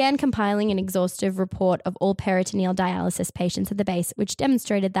 She began compiling an exhaustive report of all peritoneal dialysis patients at the base, which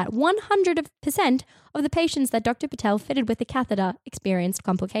demonstrated that 100% of the patients that Dr. Patel fitted with the catheter experienced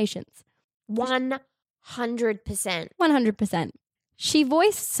complications. 100%. 100%. She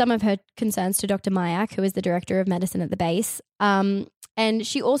voiced some of her concerns to Dr. Mayak, who is the director of medicine at the base, and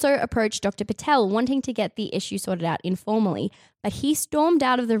she also approached Dr. Patel wanting to get the issue sorted out informally, but he stormed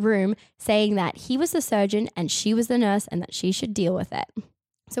out of the room saying that he was the surgeon and she was the nurse and that she should deal with it.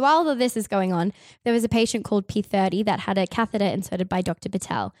 So while all of this is going on, there was a patient called P30 that had a catheter inserted by Dr.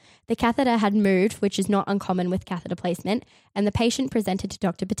 Patel. The catheter had moved, which is not uncommon with catheter placement, and the patient presented to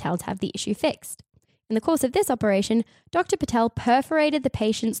Dr. Patel to have the issue fixed. In the course of this operation, Dr. Patel perforated the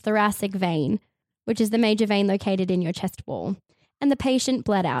patient's thoracic vein, which is the major vein located in your chest wall, and the patient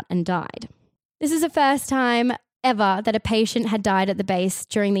bled out and died. This is the first time ever that a patient had died at the base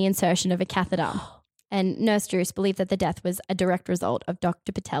during the insertion of a catheter, and Nurse Druce believed that the death was a direct result of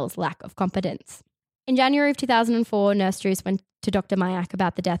Dr. Patel's lack of competence. In January of 2004, Nurse Druce went to Dr. Mayak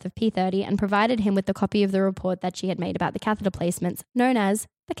about the death of P30 and provided him with a copy of the report that she had made about the catheter placements, known as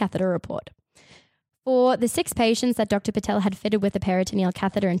the catheter report. For the 6 patients that Dr. Patel had fitted with a peritoneal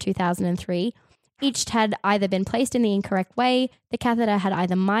catheter in 2003, each had either been placed in the incorrect way, the catheter had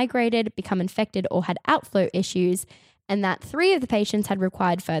either migrated, become infected, or had outflow issues, and that 3 of the patients had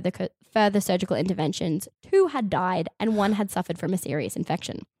required further surgical interventions, 2 had died, and 1 had suffered from a serious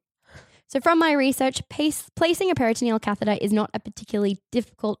infection. So from my research, placing a peritoneal catheter is not a particularly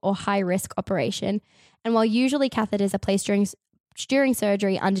difficult or high-risk operation, and while usually catheters are placed during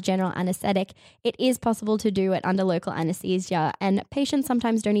surgery under general anaesthetic, it is possible to do it under local anaesthesia, and patients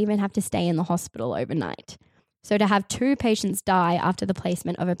sometimes don't even have to stay in the hospital overnight. So to have 2 patients die after the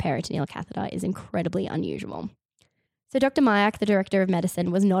placement of a peritoneal catheter is incredibly unusual. So Dr. Mayak, the director of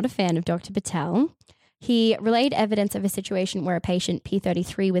medicine, was not a fan of Dr. Patel. He relayed evidence of a situation where a patient,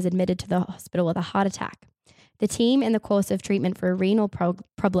 P33, was admitted to the hospital with a heart attack. The team, in the course of treatment for a renal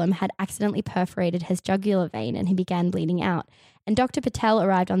problem, had accidentally perforated his jugular vein and he began bleeding out. And Dr. Patel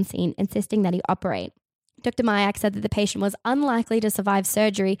arrived on scene, insisting that he operate. Dr. Mayak said that the patient was unlikely to survive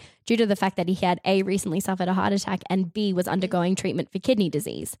surgery due to the fact that he had A, recently suffered a heart attack, and B, was undergoing treatment for kidney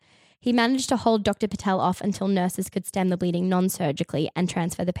disease. He managed to hold Dr. Patel off until nurses could stem the bleeding non-surgically and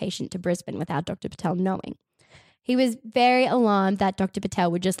transfer the patient to Brisbane without Dr. Patel knowing. He was very alarmed that Dr. Patel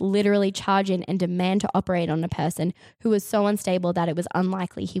would just literally charge in and demand to operate on a person who was so unstable that it was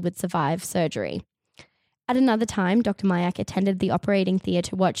unlikely he would survive surgery. At another time, Dr. Mayak attended the operating theatre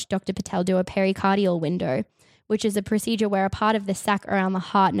to watch Dr. Patel do a pericardial window, which is a procedure where a part of the sac around the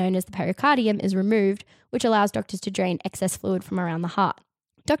heart known as the pericardium is removed, which allows doctors to drain excess fluid from around the heart.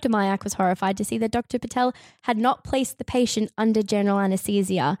 Dr. Mayak was horrified to see that Dr. Patel had not placed the patient under general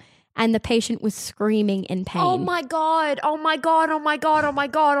anaesthesia, and the patient was screaming in pain. Oh my God, oh my God, oh my God, oh my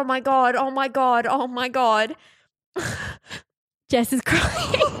God, oh my God, oh my God, oh my God. Jess is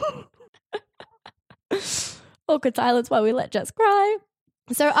crying. Awkward silence while we let Jess cry.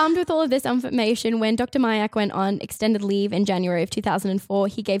 So armed with all of this information, when Dr. Mayak went on extended leave in January of 2004,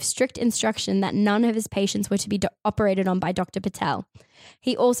 he gave strict instruction that none of his patients were to be operated on by Dr. Patel.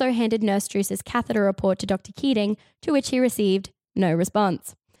 He also handed Nurse Druce's catheter report to Dr. Keating, to which he received no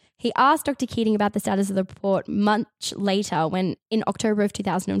response. He asked Dr. Keating about the status of the report much later, when in October of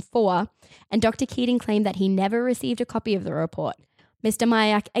 2004, and Dr. Keating claimed that he never received a copy of the report. Mr.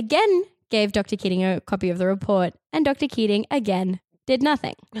 Mayak again gave Dr. Keating a copy of the report, and Dr. Keating again did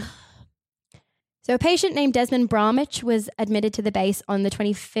nothing. So a patient named Desmond Bramich was admitted to the base on the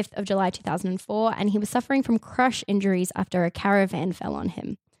 25th of July 2004, and he was suffering from crush injuries after a caravan fell on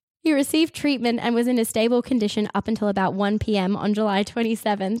him. He received treatment and was in a stable condition up until about 1 p.m. on July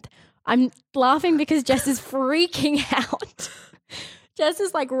 27th. I'm laughing because Jess is freaking out. Jess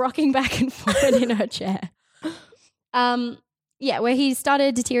is like rocking back and forth in her chair. Where he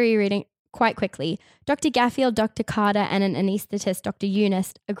started deteriorating quite quickly. Dr. Gaffield, Dr. Carter, and an anaesthetist, Dr.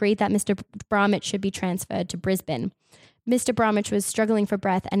 Eunice, agreed that Mr. Bramich should be transferred to Brisbane. Mr. Bramich was struggling for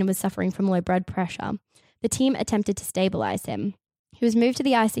breath and was suffering from low blood pressure. The team attempted to stabilise him. He was moved to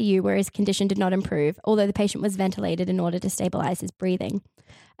the ICU where his condition did not improve, although the patient was ventilated in order to stabilise his breathing.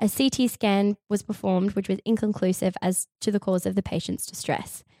 A CT scan was performed, which was inconclusive as to the cause of the patient's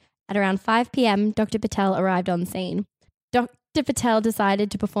distress. At around 5 p.m., Dr. Patel arrived on scene. Dr. Patel decided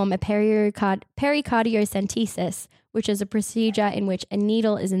to perform a pericardiocentesis, which is a procedure in which a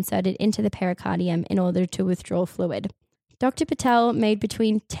needle is inserted into the pericardium in order to withdraw fluid. Dr. Patel made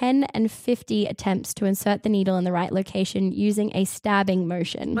between 10 and 50 attempts to insert the needle in the right location using a stabbing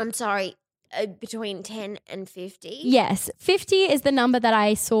motion. I'm sorry, between 10 and 50? Yes, 50 is the number that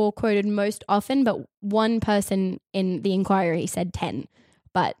I saw quoted most often, but one person in the inquiry said 10.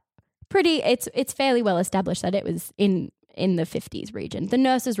 But it's fairly well established that it was in the 50s region. The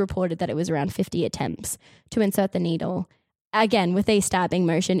nurses reported that it was around 50 attempts to insert the needle, again, with a stabbing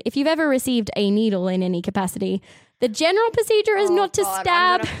motion. If you've ever received a needle in any capacity, the general procedure is not to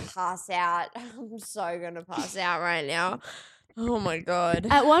stab. I'm going to pass out. I'm so going to pass out right now. Oh, my God.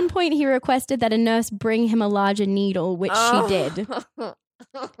 At one point, he requested that a nurse bring him a larger needle, which she did.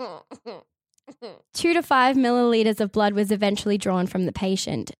 2 to 5 milliliters of blood was eventually drawn from the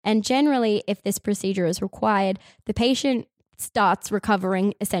patient. And generally, if this procedure is required, the patient starts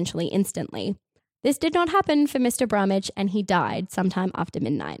recovering essentially instantly. This did not happen for Mr. Bramich, and he died sometime after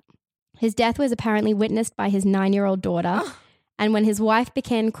midnight. His death was apparently witnessed by his 9-year-old daughter, and when his wife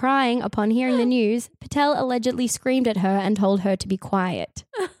began crying upon hearing the news, Patel allegedly screamed at her and told her to be quiet.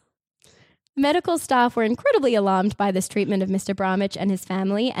 Medical staff were incredibly alarmed by this treatment of Mr. Bramich and his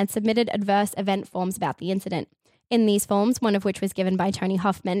family and submitted adverse event forms about the incident. In these forms, one of which was given by Tony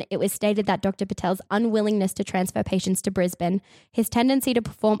Hoffman, it was stated that Dr. Patel's unwillingness to transfer patients to Brisbane, his tendency to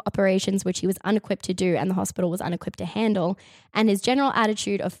perform operations which he was unequipped to do and the hospital was unequipped to handle, and his general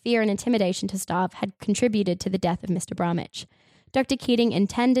attitude of fear and intimidation to staff had contributed to the death of Mr. Bramich. Dr. Keating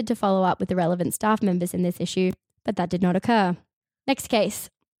intended to follow up with the relevant staff members in this issue, but that did not occur. Next case.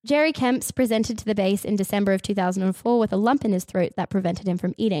 Jerry Kemps presented to the base in December of 2004 with a lump in his throat that prevented him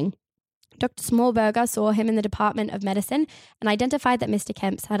from eating. Dr. Smallberger saw him in the Department of Medicine and identified that Mr.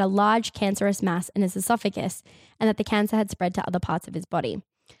 Kemps had a large cancerous mass in his esophagus and that the cancer had spread to other parts of his body.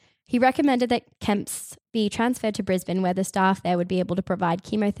 He recommended that Kemps be transferred to Brisbane, where the staff there would be able to provide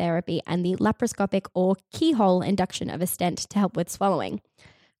chemotherapy and the laparoscopic or keyhole induction of a stent to help with swallowing.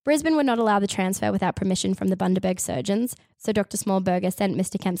 Brisbane would not allow the transfer without permission from the Bundaberg surgeons, so Dr. Smallberger sent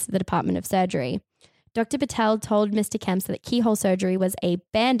Mr. Kemps to the Department of Surgery. Dr. Patel told Mr. Kemps that keyhole surgery was a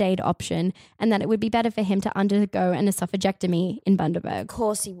Band-Aid option and that it would be better for him to undergo an esophagectomy in Bundaberg. Of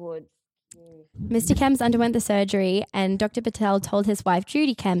course he would. Mr. Kemps underwent the surgery and Dr. Patel told his wife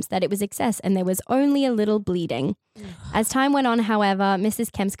Judy Kemps that it was excess and there was only a little bleeding. As time went on, however,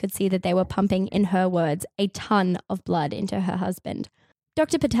 Mrs. Kemps could see that they were pumping, in her words, a ton of blood into her husband.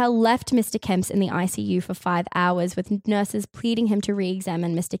 Dr. Patel left Mr. Kemps in the ICU for 5 hours with nurses pleading him to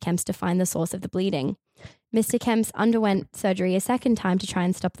re-examine Mr. Kemps to find the source of the bleeding. Mr. Kemps underwent surgery a second time to try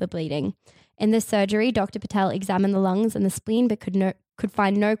and stop the bleeding. In this surgery, Dr. Patel examined the lungs and the spleen but could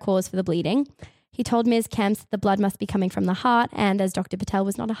find no cause for the bleeding. He told Ms. Kemps that the blood must be coming from the heart, and as Dr. Patel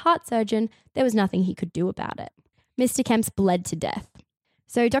was not a heart surgeon, there was nothing he could do about it. Mr. Kemps bled to death.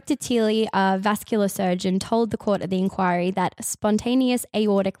 So Dr. Thiele, a vascular surgeon, told the court at the inquiry that spontaneous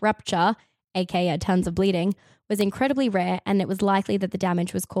aortic rupture, aka tons of bleeding, was incredibly rare and it was likely that the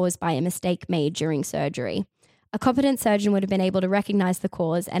damage was caused by a mistake made during surgery. A competent surgeon would have been able to recognize the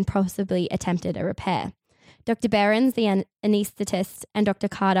cause and possibly attempted a repair. Dr. Behrens, the anaesthetist, and Dr.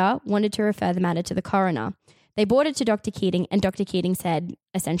 Carter wanted to refer the matter to the coroner. They brought it to Dr. Keating and Dr. Keating said,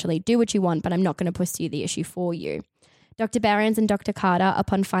 essentially, do what you want, but I'm not going to pursue the issue for you. Dr. Behrens and Dr. Carter,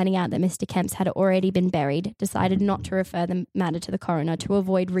 upon finding out that Mr. Kemps had already been buried, decided not to refer the matter to the coroner to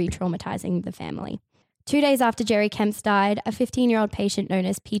avoid re-traumatizing the family. 2 days after Jerry Kemps died, a 15-year-old patient known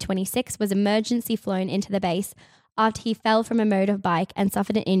as P26 was emergency flown into the base after he fell from a motorbike and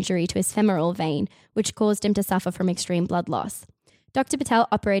suffered an injury to his femoral vein, which caused him to suffer from extreme blood loss. Dr. Patel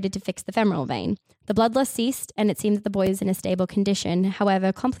operated to fix the femoral vein. The blood loss ceased and it seemed that the boy was in a stable condition.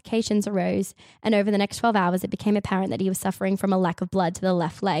 However, complications arose and over the next 12 hours it became apparent that he was suffering from a lack of blood to the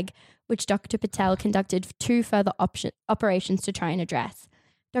left leg, which Dr. Patel conducted 2 further operations to try and address.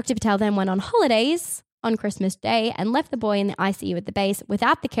 Dr. Patel then went on holidays on Christmas Day and left the boy in the ICU at the base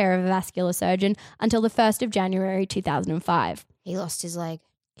without the care of a vascular surgeon until the 1st of January 2005. He lost his leg.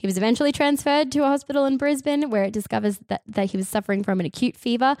 He was eventually transferred to a hospital in Brisbane where it discovers that he was suffering from an acute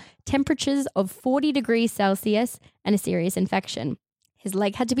fever, temperatures of 40 degrees Celsius, and a serious infection. His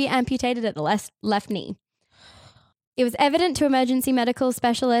leg had to be amputated at the left knee. It was evident to emergency medical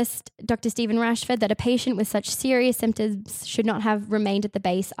specialist Dr. Stephen Rashford that a patient with such serious symptoms should not have remained at the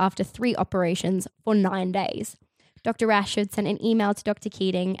base after 3 operations for 9 days. Dr. Rashford sent an email to Dr.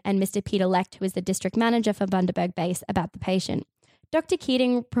 Keating and Mr. Peter Lecht, who was the district manager for Bundaberg Base, about the patient. Dr.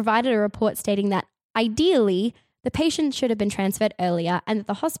 Keating provided a report stating that, ideally, the patient should have been transferred earlier and that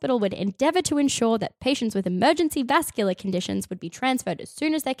the hospital would endeavour to ensure that patients with emergency vascular conditions would be transferred as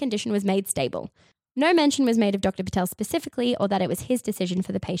soon as their condition was made stable. No mention was made of Dr. Patel specifically or that it was his decision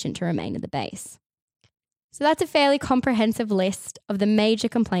for the patient to remain at the base. So that's a fairly comprehensive list of the major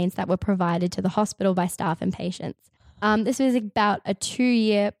complaints that were provided to the hospital by staff and patients. This was about a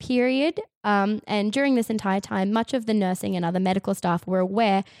 2-year period, and during this entire time, much of the nursing and other medical staff were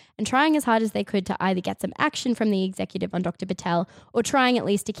aware and trying as hard as they could to either get some action from the executive on Dr. Patel or trying at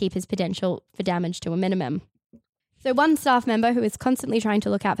least to keep his potential for damage to a minimum. So one staff member who was constantly trying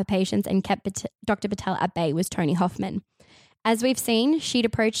to look out for patients and kept Dr. Patel at bay was Toni Hoffman. As we've seen, she'd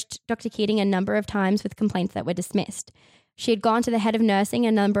approached Dr. Keating a number of times with complaints that were dismissed. She had gone to the head of nursing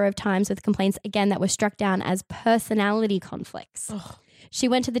a number of times with complaints, again, that were struck down as personality conflicts. Ugh. She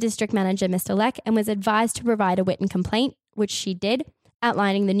went to the district manager, Mr. Leck, and was advised to provide a written complaint, which she did,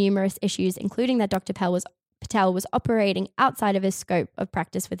 outlining the numerous issues, including that Dr. Patel was operating outside of his scope of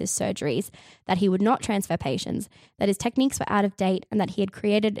practice with his surgeries, that he would not transfer patients, that his techniques were out of date, and that he had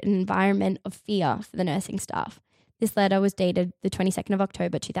created an environment of fear for the nursing staff. This letter was dated the 22nd of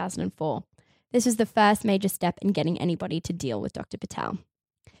October 2004. This was the first major step in getting anybody to deal with Dr. Patel.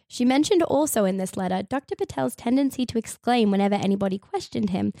 She mentioned also in this letter Dr. Patel's tendency to exclaim whenever anybody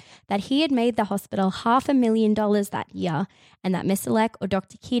questioned him that he had made the hospital $500,000 that year and that Mr. Leck or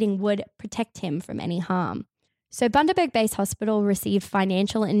Dr. Keating would protect him from any harm. So Bundaberg Base Hospital received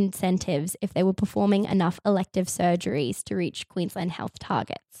financial incentives if they were performing enough elective surgeries to reach Queensland Health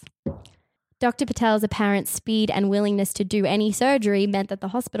targets. Dr. Patel's apparent speed and willingness to do any surgery meant that the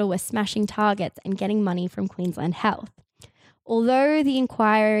hospital was smashing targets and getting money from Queensland Health. Although the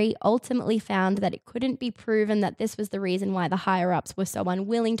inquiry ultimately found that it couldn't be proven that this was the reason why the higher-ups were so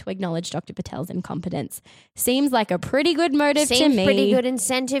unwilling to acknowledge Dr. Patel's incompetence. Seems like a pretty good motive to me. Seems pretty good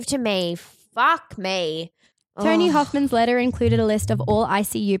incentive to me. Fuck me. Tony Hoffman's letter included a list of all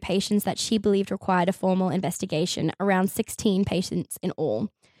ICU patients that she believed required a formal investigation, around 16 patients in all.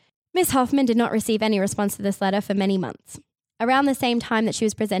 Miss Hoffman did not receive any response to this letter for many months. Around the same time that she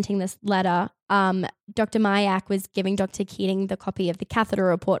was presenting this letter, Dr. Mayak was giving Dr. Keating the copy of the catheter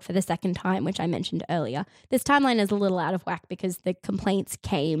report for the second time, which I mentioned earlier. This timeline is a little out of whack because the complaints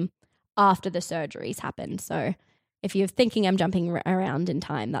came after the surgeries happened. So if you're thinking I'm jumping around in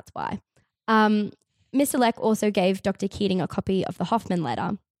time, that's why. Mr. Leck also gave Dr. Keating a copy of the Hoffman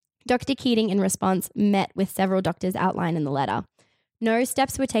letter. Dr. Keating, in response, met with several doctors outlined in the letter. No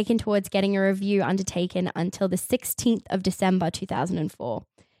steps were taken towards getting a review undertaken until the 16th of December 2004.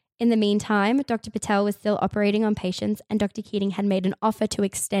 In the meantime, Dr. Patel was still operating on patients and Dr. Keating had made an offer to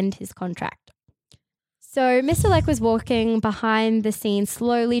extend his contract. So Mr. Leck was walking behind the scenes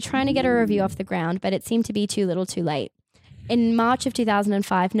slowly trying to get a review off the ground, but it seemed to be too little too late. In March of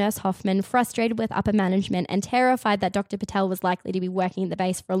 2005, Nurse Hoffman, frustrated with upper management and terrified that Dr. Patel was likely to be working at the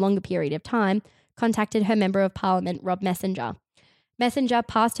base for a longer period of time, contacted her Member of Parliament, Rob Messenger. Messenger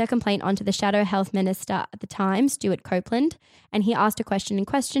passed her complaint on to the Shadow Health Minister at the time, Stuart Copeland, and he asked a question in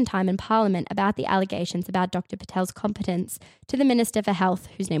question time in Parliament about the allegations about Dr. Patel's competence to the Minister for Health,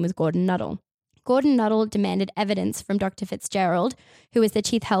 whose name was Gordon Nuttall. Gordon Nuttall demanded evidence from Dr. Fitzgerald, who was the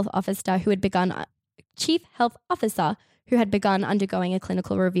Chief Health Officer who had begun undergoing a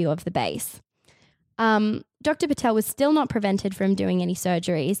clinical review of the base. Dr. Patel was still not prevented from doing any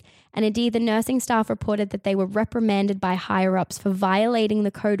surgeries, and indeed the nursing staff reported that they were reprimanded by higher-ups for violating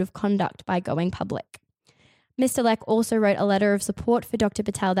the code of conduct by going public. Mr. Leck also wrote a letter of support for Dr.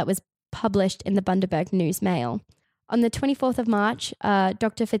 Patel that was published in the Bundaberg News Mail. On the 24th of March,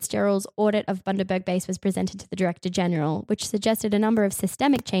 Dr. Fitzgerald's audit of Bundaberg Base was presented to the Director General, which suggested a number of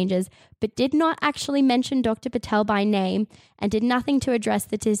systemic changes, but did not actually mention Dr. Patel by name and did nothing to address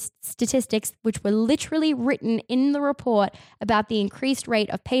the statistics which were literally written in the report about the increased rate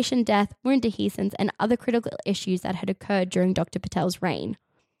of patient death, wound adhesins, and other critical issues that had occurred during Dr. Patel's reign.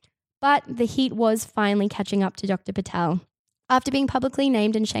 But the heat was finally catching up to Dr. Patel. After being publicly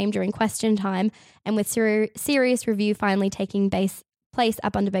named and shamed during question time and with serious review finally taking place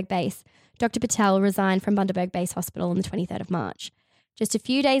at Bundaberg Base, Dr. Patel resigned from Bundaberg Base Hospital on the 23rd of March. Just a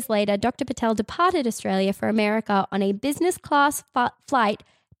few days later, Dr. Patel departed Australia for America on a business class flight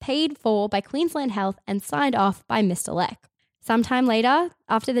paid for by Queensland Health and signed off by Mr. Leck. Sometime later,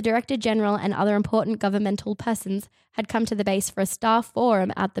 after the Director General and other important governmental persons had come to the base for a staff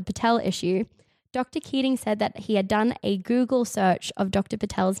forum at the Patel issue, Dr. Keating said that he had done a Google search of Dr.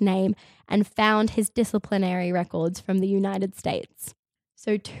 Patel's name and found his disciplinary records from the United States.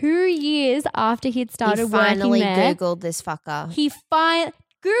 So 2 years after he had started working there, he finally Googled this fucker.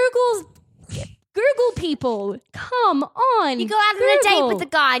 Google people, come on. You go out on a date with the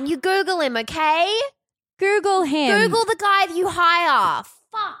guy and you Google him, okay? Google him. Google the guy that you hire.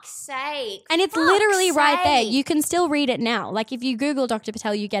 Fuck's sake. And it's literally right there. You can still read it now. Like if you Google Dr.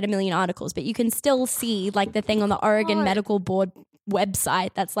 Patel, you get a million articles, but you can still see like the thing on the Oregon Medical Board website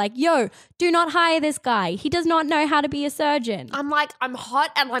that's like, yo, do not hire this guy. He does not know how to be a surgeon. I'm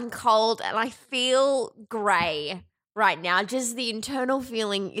hot and I'm cold and I feel grey right now. Just the internal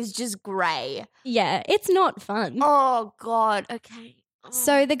feeling is just grey. Yeah, it's not fun. Oh, God. Okay. Oh.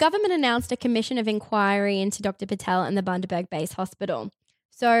 So the government announced a commission of inquiry into Dr. Patel and the Bundaberg Base Hospital.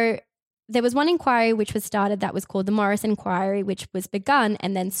 So there was one inquiry which was started that was called the Morris Inquiry, which was begun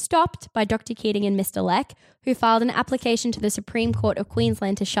and then stopped by Dr. Keating and Mr. Leck, who filed an application to the Supreme Court of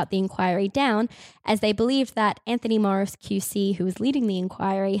Queensland to shut the inquiry down, as they believed that Anthony Morris QC, who was leading the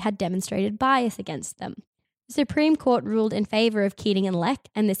inquiry, had demonstrated bias against them. The Supreme Court ruled in favour of Keating and Leck,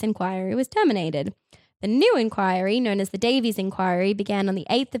 and this inquiry was terminated. The new inquiry, known as the Davies Inquiry, began on the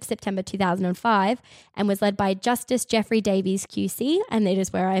 8th of September 2005 and was led by Justice Jeffrey Davies QC, and that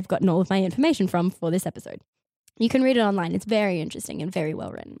is where I've gotten all of my information from for this episode. You can read it online. It's very interesting and very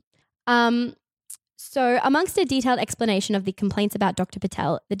well written. So amongst a detailed explanation of the complaints about Dr.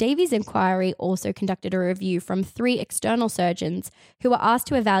 Patel, the Davies Inquiry also conducted a review from 3 external surgeons who were asked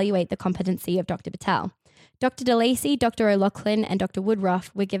to evaluate the competency of Dr. Patel. Dr. DeLacy, Dr. O'Loughlin, and Dr. Woodruff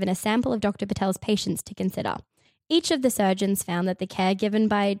were given a sample of Dr. Patel's patients to consider. Each of the surgeons found that the care given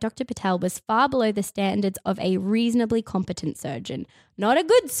by Dr. Patel was far below the standards of a reasonably competent surgeon. Not a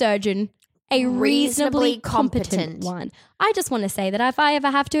good surgeon, a reasonably competent one. I just want to say that if I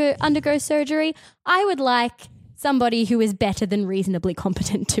ever have to undergo surgery, I would like somebody who is better than reasonably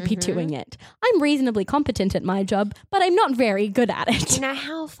competent to be doing it. I'm reasonably competent at my job, but I'm not very good at it. You know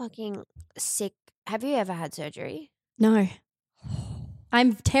how fucking sick. Have you ever had surgery? No.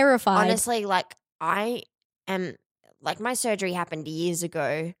 I'm terrified. Honestly, like I am, like my surgery happened years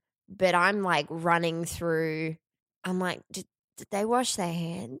ago, but I'm like running through. I'm like, did they wash their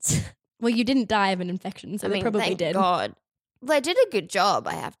hands? Well, you didn't die of an infection, so they probably thank did. God. They did a good job,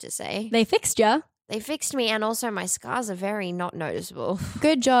 I have to say. They fixed you. They fixed me, and also my scars are very not noticeable.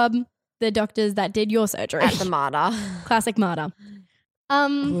 Good job, the doctors that did your surgery. At the MARTA. Classic MARTA.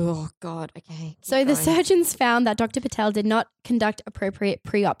 Oh, God. Okay. So the surgeons found that Dr. Patel did not conduct appropriate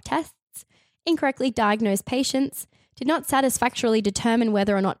pre-op tests, incorrectly diagnosed patients, did not satisfactorily determine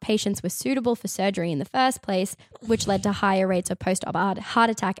whether or not patients were suitable for surgery in the first place, which led to higher rates of post-op heart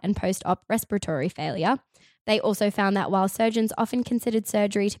attack and post-op respiratory failure. They also found that while surgeons often considered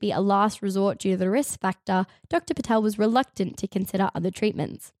surgery to be a last resort due to the risk factor, Dr. Patel was reluctant to consider other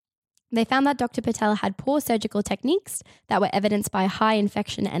treatments. They found that Dr. Patel had poor surgical techniques that were evidenced by high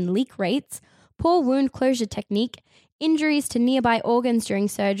infection and leak rates, poor wound closure technique, injuries to nearby organs during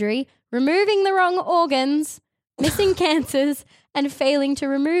surgery, removing the wrong organs, missing cancers, and failing to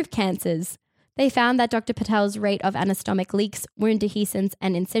remove cancers. They found that Dr. Patel's rate of anastomostic leaks, wound dehiscence,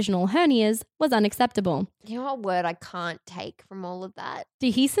 and incisional hernias was unacceptable. You know what word I can't take from all of that?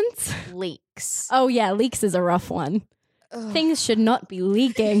 Dehiscence? Leaks. Oh, yeah, leaks is a rough one. Ugh. Things should not be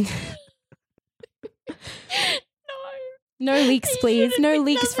leaking. No leaks, please. No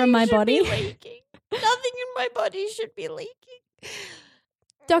leaks from my body. Nothing in my body should be leaking.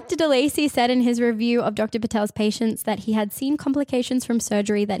 Dr. DeLacy said in his review of Dr. Patel's patients that he had seen complications from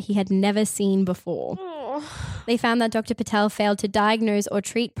surgery that he had never seen before. They found that Dr. Patel failed to diagnose or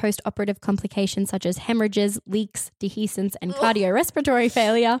treat post-operative complications such as hemorrhages, leaks, dehiscence, and cardiorespiratory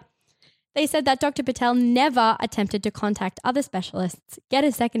failure. They said that Dr. Patel never attempted to contact other specialists, get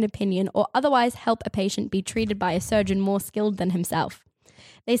a second opinion, or otherwise help a patient be treated by a surgeon more skilled than himself.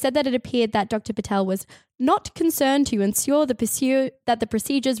 They said that it appeared that Dr. Patel was not concerned to ensure that the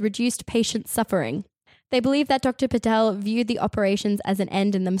procedures reduced patient suffering. They believe that Dr. Patel viewed the operations as an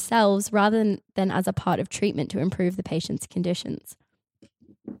end in themselves rather than as a part of treatment to improve the patient's conditions.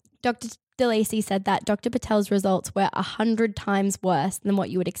 Dr. DeLacy said that Dr. Patel's results were 100 times worse than what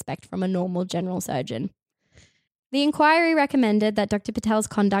you would expect from a normal general surgeon. The inquiry recommended that Dr. Patel's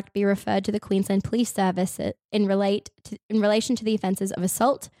conduct be referred to the Queensland Police Service in relation to the offences of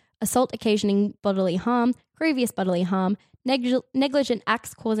assault occasioning bodily harm, grievous bodily harm, negligent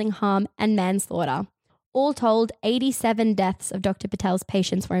acts causing harm, and manslaughter. All told, 87 deaths of Dr. Patel's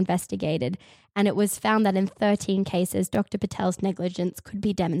patients were investigated, and it was found that in 13 cases, Dr. Patel's negligence could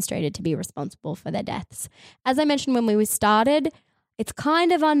be demonstrated to be responsible for their deaths. As I mentioned when we started, it's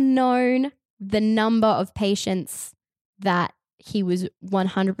kind of unknown the number of patients that he was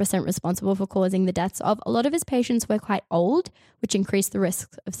 100% responsible for causing the deaths of. A lot of his patients were quite old, which increased the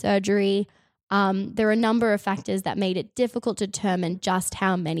risks of surgery. There are a number of factors that made it difficult to determine just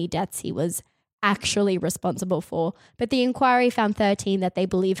how many deaths he was actually responsible for. But the inquiry found 13 that they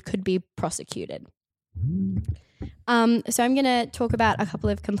believed could be prosecuted. So I'm going to talk about a couple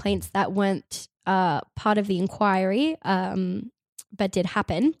of complaints that weren't part of the inquiry, but did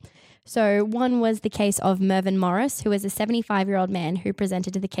happen. So one was the case of Mervyn Morris, who was a 75-year-old man who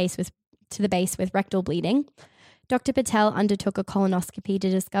presented to the base with rectal bleeding. Dr. Patel undertook a colonoscopy to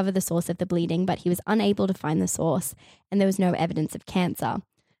discover the source of the bleeding, but he was unable to find the source, and there was no evidence of cancer.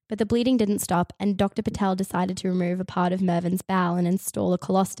 But the bleeding didn't stop, and Dr. Patel decided to remove a part of Mervyn's bowel and install a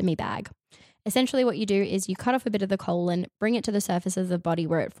colostomy bag. Essentially what you do is you cut off a bit of the colon, bring it to the surface of the body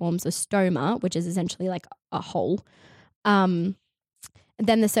where it forms a stoma, which is essentially like a hole.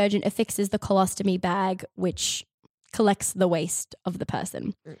 Then the surgeon affixes the colostomy bag, which collects the waste of the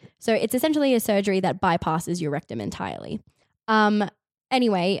person. So it's essentially a surgery that bypasses your rectum entirely.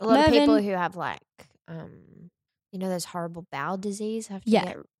 Anyway, a lot of people who have like, those horrible bowel disease have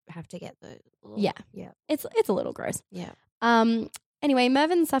to get the little, It's a little gross. Yeah. Anyway,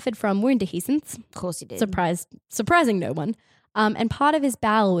 Mervyn suffered from wound dehiscence. Of course he did. Surprising no one. And part of his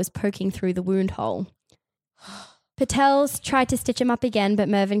bowel was poking through the wound hole. Patel's tried to stitch him up again, but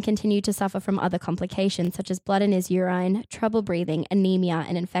Mervyn continued to suffer from other complications such as blood in his urine, trouble breathing, anemia,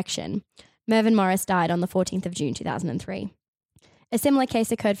 and infection. Mervyn Morris died on the 14th of June 2003. A similar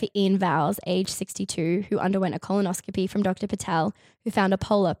case occurred for Ian Vowles, age 62, who underwent a colonoscopy from Dr. Patel, who found a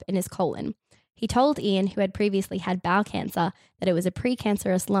polyp in his colon. He told Ian, who had previously had bowel cancer, that it was a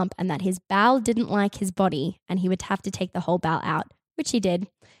precancerous lump and that his bowel didn't like his body and he would have to take the whole bowel out, which he did,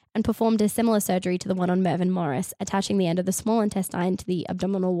 and performed a similar surgery to the one on Mervyn Morris, attaching the end of the small intestine to the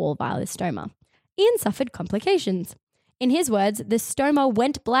abdominal wall via the stoma. Ian suffered complications. In his words, the stoma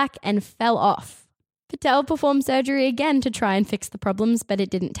went black and fell off. Patel performed surgery again to try and fix the problems, but it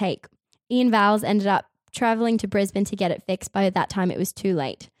didn't take. Ian Vowles ended up travelling to Brisbane to get it fixed. By that time, it was too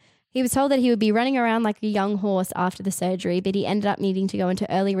late. He was told that he would be running around like a young horse after the surgery, but he ended up needing to go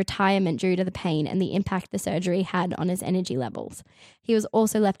into early retirement due to the pain and the impact the surgery had on his energy levels. He was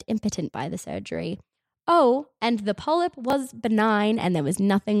also left impotent by the surgery. Oh, and the polyp was benign and there was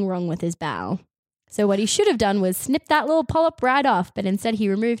nothing wrong with his bowel. So what he should have done was snip that little polyp right off, but instead he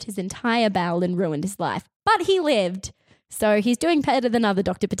removed his entire bowel and ruined his life. But he lived. So he's doing better than other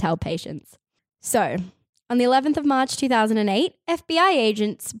Dr. Patel patients. So, on the 11th of March 2008, FBI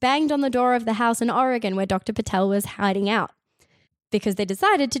agents banged on the door of the house in Oregon where Dr. Patel was hiding out because they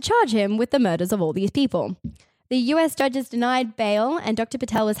decided to charge him with the murders of all these people. The US judges denied bail and Dr.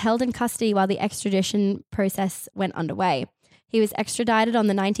 Patel was held in custody while the extradition process went underway. He was extradited on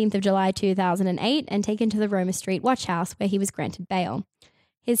the 19th of July 2008 and taken to the Roma Street Watch House where he was granted bail.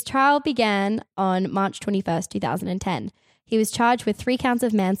 His trial began on March 21st, 2010. He was charged with 3 counts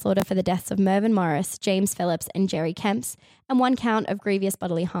of manslaughter for the deaths of Mervyn Morris, James Phillips, and Jerry Kemps, and 1 count of grievous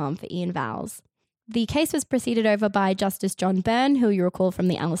bodily harm for Ian Vowles. The case was presided over by Justice John Byrne, who you recall from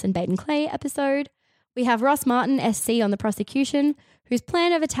the Alison Baden-Clay episode. We have Ross Martin, SC, on the prosecution, whose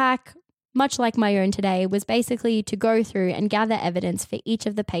plan of attack, much like my own today, was basically to go through and gather evidence for each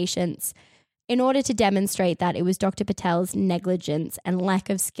of the patients in order to demonstrate that it was Dr. Patel's negligence and lack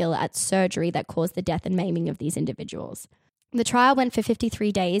of skill at surgery that caused the death and maiming of these individuals. The trial went for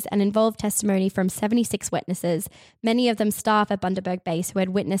 53 days and involved testimony from 76 witnesses, many of them staff at Bundaberg Base who had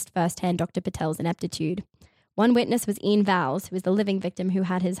witnessed firsthand Dr. Patel's ineptitude. One witness was Ian Vowles, who was the living victim who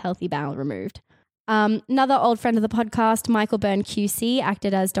had his healthy bowel removed. Another old friend of the podcast, Michael Byrne QC,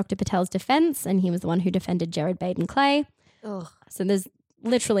 acted as Dr. Patel's defense, and he was the one who defended Jared Baden-Clay. Ugh. So there's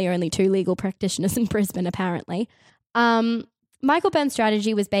literally only 2 legal practitioners in Brisbane, apparently. Michael Byrne's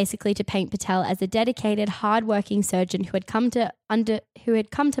strategy was basically to paint Patel as a dedicated, hard-working surgeon who had come to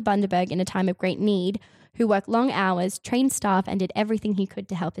Bundaberg in a time of great need, who worked long hours, trained staff, and did everything he could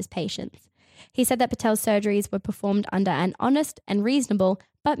to help his patients. He said that Patel's surgeries were performed under an honest and reasonable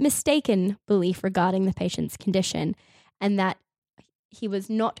but mistaken belief regarding the patient's condition, and that he was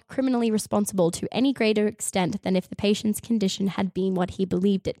not criminally responsible to any greater extent than if the patient's condition had been what he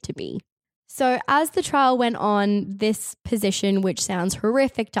believed it to be. So as the trial went on, this position, which sounds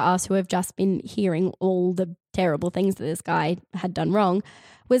horrific to us who have just been hearing all the terrible things that this guy had done wrong,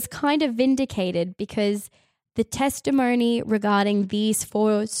 was kind of vindicated because the testimony regarding these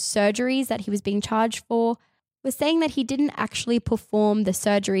 4 surgeries that he was being charged for was saying that he didn't actually perform the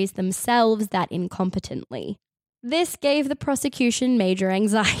surgeries themselves that incompetently. This gave the prosecution major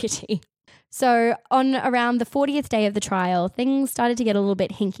anxiety. So on around the 40th day of the trial, things started to get a little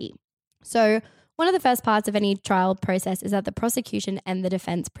bit hinky. So one of the first parts of any trial process is that the prosecution and the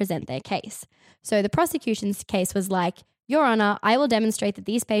defense present their case. So the prosecution's case was like, Your Honor, I will demonstrate that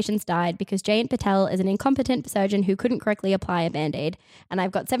these patients died because Jayant Patel is an incompetent surgeon who couldn't correctly apply a Band-Aid, and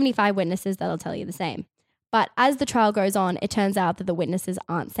I've got 75 witnesses that'll tell you the same. But as the trial goes on, it turns out that the witnesses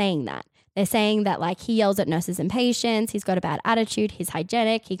aren't saying that. They're saying that like he yells at nurses and patients, he's got a bad attitude, he's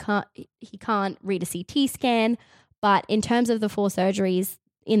hygienic, he can't read a CT scan. But in terms of the 4 surgeries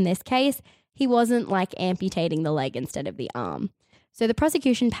in this case, he wasn't like amputating the leg instead of the arm. So the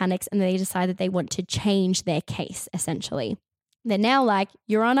prosecution panics and they decide that they want to change their case, essentially. They're now like,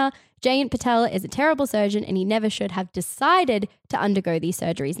 Your Honor, Jayant Patel is a terrible surgeon and he never should have decided to undergo these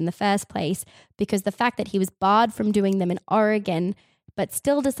surgeries in the first place because the fact that he was barred from doing them in Oregon but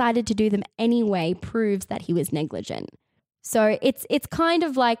still decided to do them anyway proves that he was negligent. So it's kind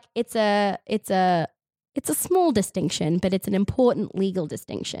of like it's a small distinction, but it's an important legal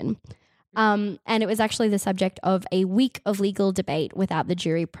distinction. And it was actually the subject of a week of legal debate without the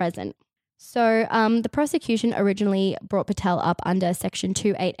jury present. So the prosecution originally brought Patel up under Section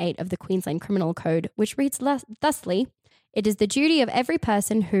 288 of the Queensland Criminal Code, which reads thusly, "It is the duty of every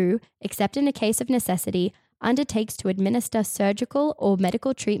person who, except in a case of necessity, undertakes to administer surgical or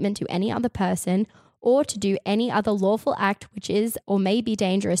medical treatment to any other person or to do any other lawful act which is or may be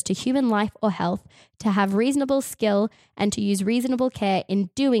dangerous to human life or health, to have reasonable skill and to use reasonable care in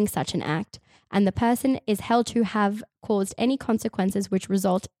doing such an act, and the person is held to have caused any consequences which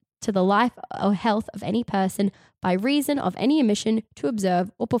result to the life or health of any person by reason of any omission to observe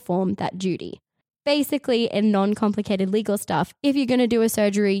or perform that duty." Basically, in non-complicated legal stuff, if you're going to do a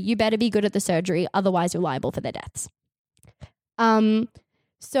surgery, you better be good at the surgery, otherwise you're liable for their deaths.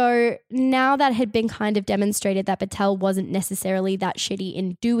 So now that had been kind of demonstrated that Patel wasn't necessarily that shitty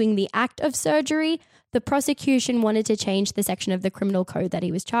in doing the act of surgery, the prosecution wanted to change the section of the criminal code that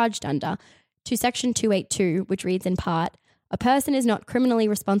he was charged under to Section 282, which reads in part, a person is not criminally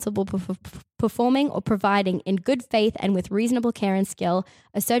responsible for performing or providing in good faith and with reasonable care and skill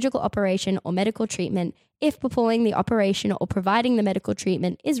a surgical operation or medical treatment if performing the operation or providing the medical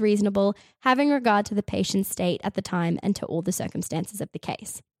treatment is reasonable, having regard to the patient's state at the time and to all the circumstances of the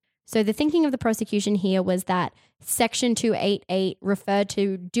case. So the thinking of the prosecution here was that Section 288 referred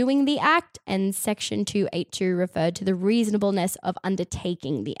to doing the act and Section 282 referred to the reasonableness of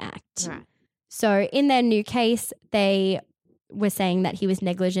undertaking the act. Right. So in their new case, they were saying that he was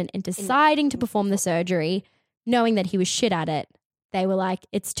negligent in deciding to perform the surgery, knowing that he was shit at it. They were like,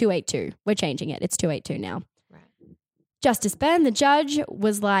 it's 282. We're changing it. It's 282 now. Right. Justice Byrne, the judge,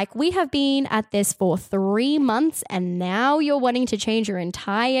 was like, we have been at this for 3 months and now you're wanting to change your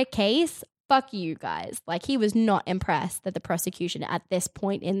entire case? Fuck you guys. Like, he was not impressed that the prosecution at this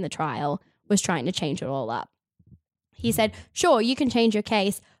point in the trial was trying to change it all up. He said, sure, you can change your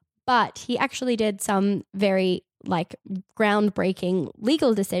case, but he actually did some very groundbreaking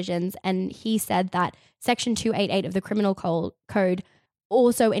legal decisions, and he said that Section 288 of the Criminal Code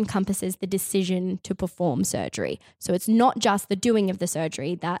also encompasses the decision to perform surgery. So it's not just the doing of the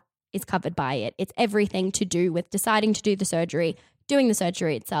surgery that is covered by it. It's everything to do with deciding to do the surgery, doing the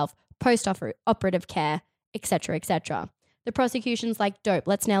surgery itself, post-operative care, etc., etc. The prosecution's like, dope,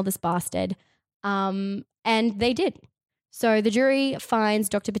 let's nail this bastard. And they did. So the jury finds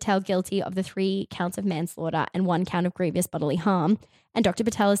Dr. Patel guilty of the 3 counts of manslaughter and 1 count of grievous bodily harm, and Dr.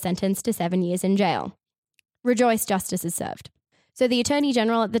 Patel is sentenced to 7 years in jail. Rejoice, justice is served. So the Attorney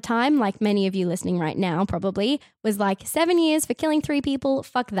General at the time, like many of you listening right now probably, was like, 7 years for killing 3 people,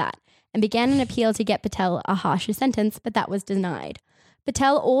 fuck that, and began an appeal to get Patel a harsher sentence, but that was denied.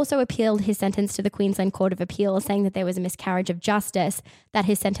 Patel also appealed his sentence to the Queensland Court of Appeal, saying that there was a miscarriage of justice, that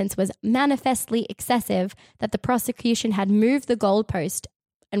his sentence was manifestly excessive, that the prosecution had moved the goalpost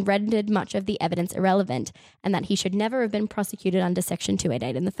and rendered much of the evidence irrelevant, and that he should never have been prosecuted under Section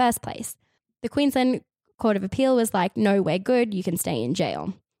 288 in the first place. The Queensland Court of Appeal was like, no, we're good, you can stay in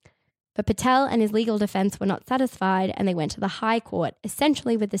jail. But Patel and his legal defense were not satisfied, and they went to the High Court,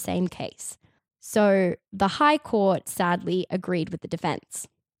 essentially with the same case. So the High Court sadly agreed with the defense.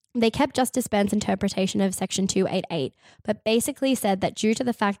 They kept Justice Byrne's interpretation of Section 288, but basically said that due to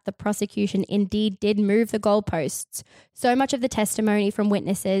the fact the prosecution indeed did move the goalposts, so much of the testimony from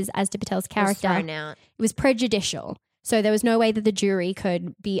witnesses as to Patel's character it was prejudicial. So there was no way that the jury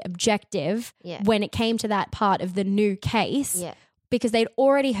could be objective when it came to that part of the new case. Because they'd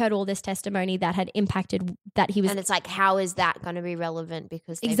already heard all this testimony that had impacted that he was. And it's like, how is that going to be relevant?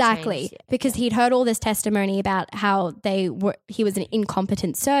 Because exactly because he'd heard all this testimony about how he was an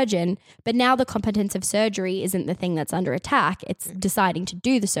incompetent surgeon, but now the competence of surgery isn't the thing that's under attack. It's deciding to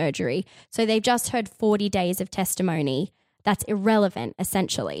do the surgery. So they've just heard 40 days of testimony that's irrelevant,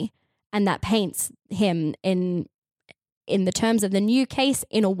 essentially, and that paints him in the terms of the new case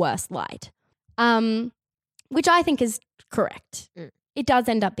in a worse light, which I think is correct. It does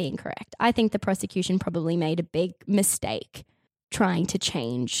end up being correct. I think the prosecution probably made a big mistake trying to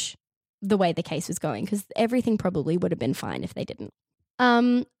change the way the case was going, because everything probably would have been fine if they didn't.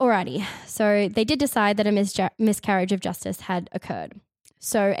 Alrighty. So they did decide that a miscarriage of justice had occurred.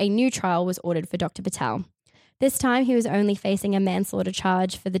 So a new trial was ordered for Dr. Patel. This time he was only facing a manslaughter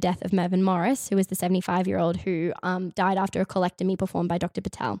charge for the death of Mervyn Morris, who was the 75-year-old who died after a colectomy performed by Dr.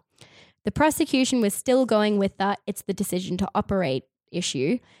 Patel. The prosecution was still going with it's the decision to operate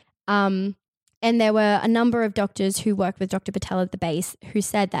issue. And there were a number of doctors who worked with Dr. Patel at the base who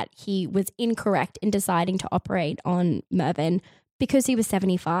said that he was incorrect in deciding to operate on Mervyn because he was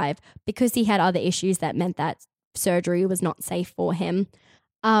 75, because he had other issues that meant that surgery was not safe for him.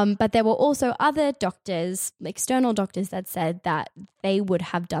 But there were also other doctors, external doctors, that said that they would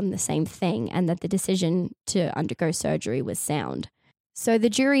have done the same thing and that the decision to undergo surgery was sound. So the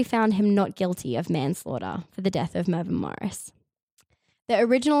jury found him not guilty of manslaughter for the death of Mervyn Morris. The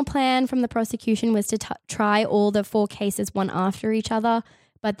original plan from the prosecution was to try all the 4 cases one after each other,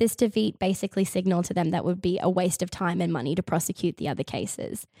 but this defeat basically signaled to them that would be a waste of time and money to prosecute the other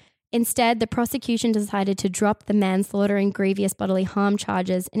cases. Instead, the prosecution decided to drop the manslaughter and grievous bodily harm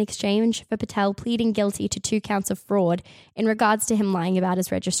charges in exchange for Patel pleading guilty to 2 counts of fraud in regards to him lying about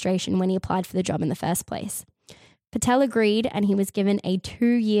his registration when he applied for the job in the first place. Patel agreed, and he was given a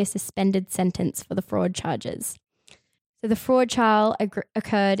 2-year suspended sentence for the fraud charges. So the fraud trial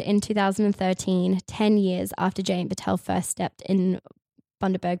occurred in 2013, 10 years after Jayant Patel first stepped in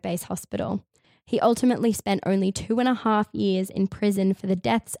Bundaberg Base Hospital. He ultimately spent only 2.5 years in prison for the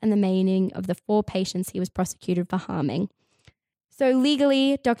deaths and the maiming of the 4 patients he was prosecuted for harming. So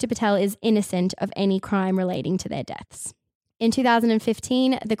legally, Dr. Patel is innocent of any crime relating to their deaths. In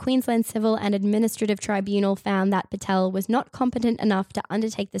 2015, the Queensland Civil and Administrative Tribunal found that Patel was not competent enough to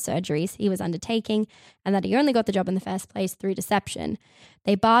undertake the surgeries he was undertaking and that he only got the job in the first place through deception.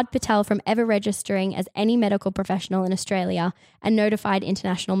 They barred Patel from ever registering as any medical professional in Australia and notified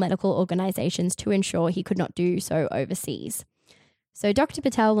international medical organisations to ensure he could not do so overseas. So Dr.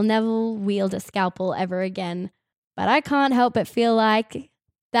 Patel will never wield a scalpel ever again, but I can't help but feel like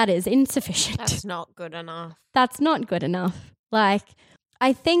that is insufficient. That's not good enough. That's not good enough. Like,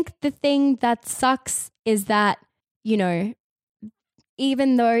 I think the thing that sucks is that, you know,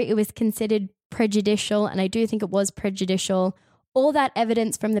 even though it was considered prejudicial, and I do think it was prejudicial, all that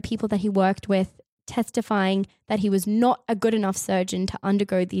evidence from the people that he worked with testifying that he was not a good enough surgeon to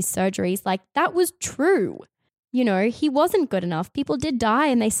undergo these surgeries, like, that was true. You know, he wasn't good enough. People did die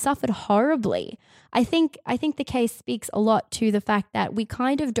and they suffered horribly. I think the case speaks a lot to the fact that we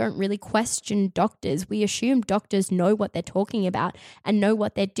kind of don't really question doctors. We assume doctors know what they're talking about and know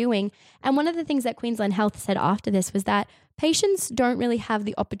what they're doing. And one of the things that Queensland Health said after this was that patients don't really have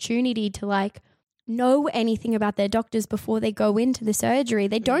the opportunity to like know anything about their doctors before they go into the surgery.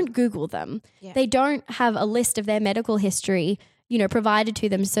 They don't Google them. Yeah. They don't have a list of their medical history, you know, provided to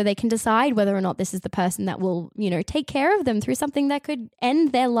them so they can decide whether or not this is the person that will, you know, take care of them through something that could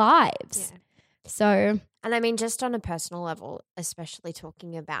end their lives. Yeah. So, and I mean, just on a personal level, especially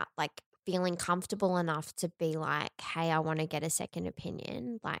talking about like feeling comfortable enough to be like, hey, I want to get a second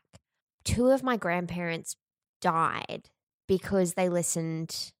opinion. Like 2 of my grandparents died because they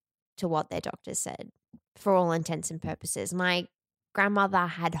listened to what their doctor said for all intents and purposes. My grandmother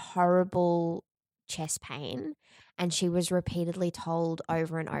had horrible chest pain and she was repeatedly told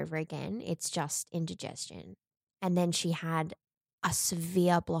over and over again, it's just indigestion. And then she had a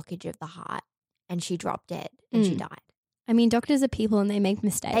severe blockage of the heart and she dropped dead and she died. I mean, doctors are people and they make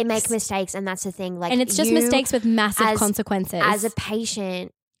mistakes. They make mistakes and that's the thing. Like, and it's just mistakes with massive consequences. As a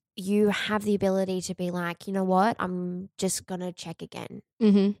patient, you have the ability to be like, you know what, I'm just going to check again.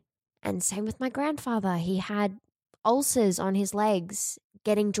 Mm-hmm. And same with my grandfather. He had ulcers on his legs,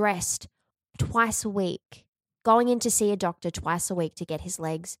 getting dressed twice a week, going in to see a doctor twice a week to get his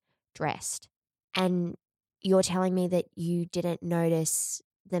legs dressed. And you're telling me that you didn't notice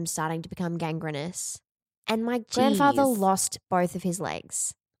them starting to become gangrenous. And my grandfather lost both of his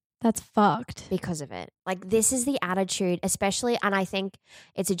legs. That's fucked. Because of it. Like, this is the attitude, especially, and I think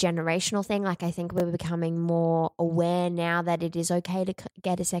it's a generational thing. Like, I think we're becoming more aware now that it is okay to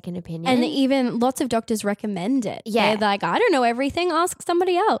get a second opinion. And even lots of doctors recommend it. Yeah. They're like, I don't know everything, ask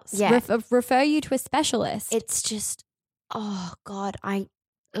somebody else. Yeah. Refer you to a specialist. It's just, oh God, I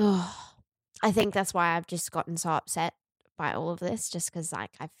think that's why I've just gotten so upset by all of this, just because like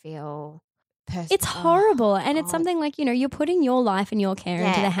I feel it's horrible. And it's something like, you know, you're putting your life and your care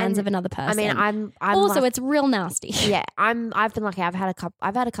into the hands of another person. I mean, I'm also like, it's real nasty. Yeah, I've been lucky. I've had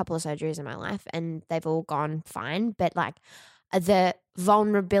a couple of surgeries in my life and they've all gone fine, but like the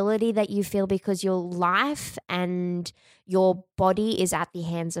vulnerability that you feel because your life and your body is at the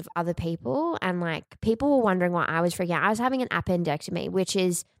hands of other people, and like people were wondering why I was freaking out. I was having an appendectomy, which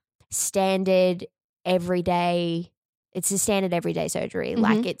is standard everyday. It's a standard everyday surgery. Mm-hmm.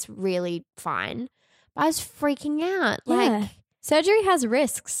 Like, it's really fine. But I was freaking out. Yeah. Surgery has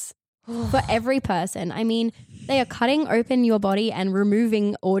risks for every person. I mean, they are cutting open your body and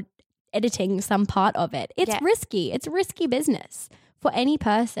removing or editing some part of it. It's risky. It's risky business for any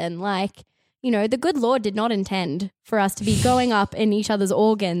person. Like, you know, the good Lord did not intend for us to be going up in each other's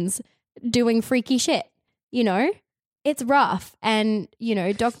organs doing freaky shit. You know, it's rough. And, you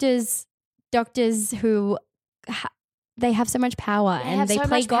know, doctors who they have so much power and they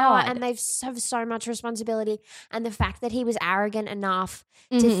play God. And they have so much responsibility. And the fact that he was arrogant enough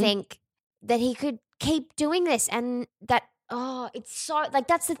to think that he could keep doing this, and that, it's so, like,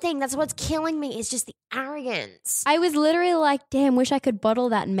 that's the thing. That's what's killing me, is just the arrogance. I was literally like, damn, wish I could bottle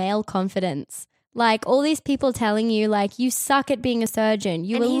that male confidence. Like, all these people telling you, like, you suck at being a surgeon.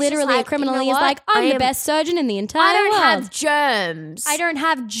 You were literally a criminal. He's like, I'm the best surgeon in the entire world. I don't have germs. I don't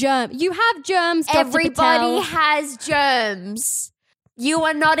have germs. You have germs, Dr. Everybody Patel. has germs. You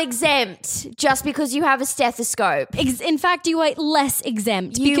are not exempt just because you have a stethoscope. In fact, you are less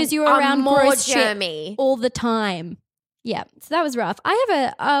exempt because you're around more gross germy shit all the time. Yeah, so that was rough.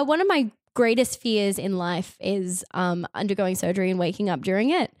 I have one of my greatest fears in life is undergoing surgery and waking up during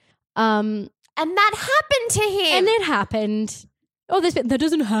it. And that happened to him. And it happened. Oh, that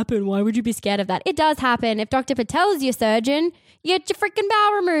doesn't happen. Why would you be scared of that? It does happen. If Dr. Patel's your surgeon, you get your freaking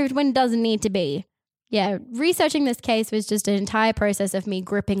bowel removed when it doesn't need to be. Yeah, researching this case was just an entire process of me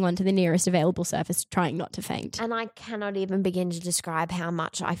gripping onto the nearest available surface, trying not to faint. And I cannot even begin to describe how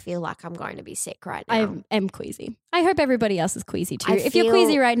much I feel like I'm going to be sick right now. I am queasy. I hope everybody else is queasy too. If you're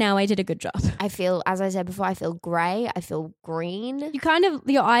queasy right now, I did a good job. I feel, as I said before, I feel grey. I feel green.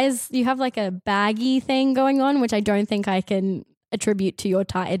 Your eyes, you have like a baggy thing going on, which I don't think I can attribute to your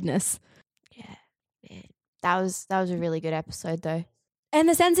tiredness. Yeah. That was a really good episode though. And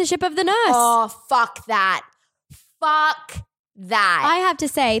the censorship of the nurse. Oh, fuck that. Fuck that. I have to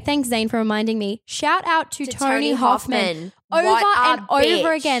say, thanks, Zane, for reminding me. Shout out to Tony Hoffman. Over and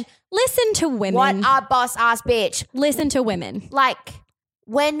over again. Listen to women. What a boss-ass bitch. Listen to women. Like,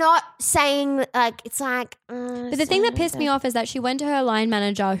 we're not saying, like, it's like... but the thing that pissed me off is that she went to her line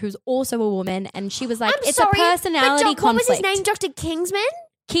manager, who's also a woman, and she was like, a personality conflict. What was his name? Dr. Kingsman?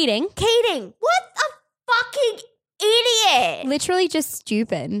 Keating. What a fucking idiot. Literally just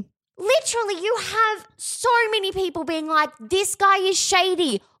stupid. Literally, you have so many people being like, this guy is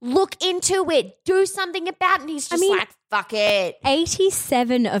shady. Look into it. Do something about it. And he's just like, fuck it.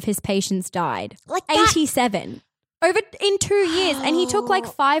 87 of his patients died. Like 87. Over in 2 years. And he took like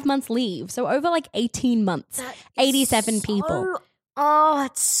 5 months leave. So over like 18 months. 87 people. Oh,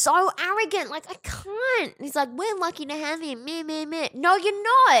 it's so arrogant. Like, I can't. He's like, we're lucky to have him. Meh. No, you're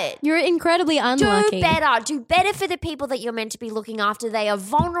not. You're incredibly unlucky. Do better for the people that you're meant to be looking after. They are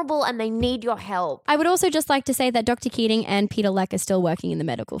vulnerable and they need your help. I would also just like to say that Dr. Keating and Peter Leck are still working in the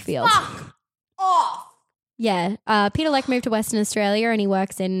medical field. Fuck off. Yeah. Peter Leck moved to Western Australia and he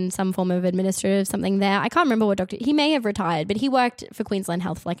works in some form of administrative something there. I can't remember he may have retired, but he worked for Queensland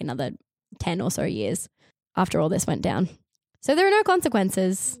Health for like another 10 or so years after all this went down. So there are no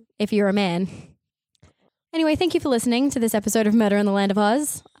consequences if you're a man. Anyway, thank you for listening to this episode of Murder in the Land of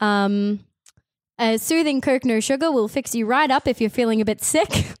Oz. A soothing Coke No Sugar will fix you right up if you're feeling a bit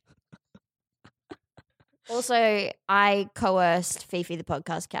sick. Also, I coerced Fifi the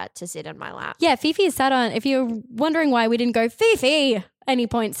podcast cat to sit on my lap. Yeah, Fifi is sat on, if you're wondering why we didn't go Fifi any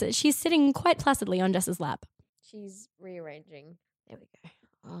points, she's sitting quite placidly on Jess's lap. She's rearranging. There we go.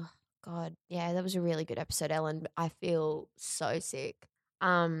 Oh. God, yeah, that was a really good episode, Ellen. I feel so sick.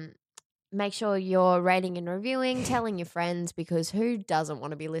 Make sure you're rating and reviewing, telling your friends, because who doesn't want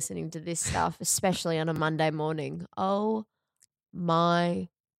to be listening to this stuff, especially on a Monday morning? Oh my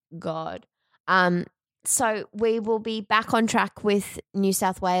God. So we will be back on track with New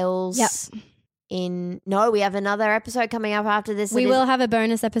South Wales. Yep. We have another episode coming up after this. We will have a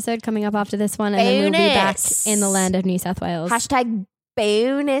bonus episode coming up after this one, and then we'll be back in the land of New South Wales. #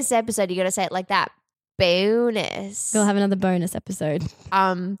 bonus episode. You got to say it like that. Bonus. We'll have another bonus episode.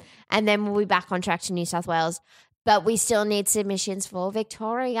 And then we'll be back on track to New South Wales. But we still need submissions for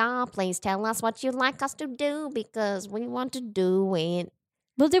Victoria. Please tell us what you'd like us to do because we want to do it.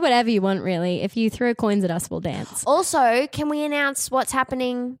 We'll do whatever you want, really. If you throw coins at us, we'll dance. Also, can we announce what's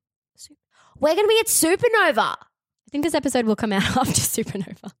happening? We're going to be at Supernova. I think this episode will come out after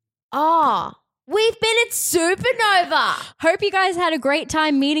Supernova. Oh, we've been at Supernova. Hope you guys had a great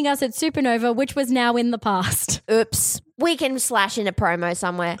time meeting us at Supernova, which was now in the past. Oops. We can slash in a promo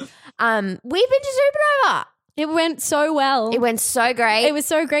somewhere. We've been to Supernova. It went so well. It went so great. It was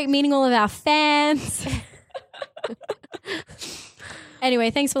so great meeting all of our fans.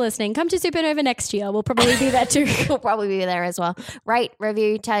 Anyway, thanks for listening. Come to Supernova next year. We'll probably be there too. We'll probably be there as well. Rate,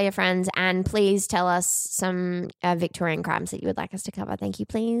 review, tell your friends, and please tell us some Victorian crimes that you would like us to cover. Thank you,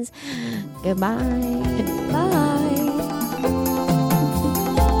 please. Goodbye. Bye.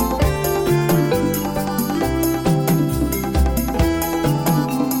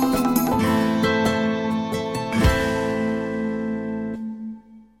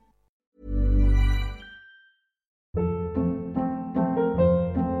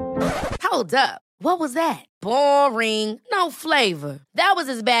 Hold up. What was that? Boring. No flavor. That was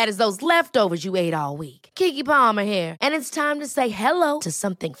as bad as those leftovers you ate all week. Keke Palmer here. And it's time to say hello to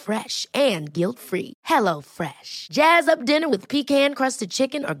something fresh and guilt-free. Hello Fresh. Jazz up dinner with pecan-crusted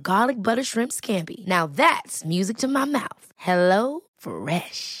chicken or garlic butter shrimp scampi. Now that's music to my mouth. Hello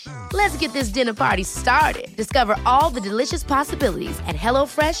Fresh. Let's get this dinner party started. Discover all the delicious possibilities at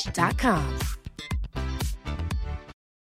HelloFresh.com.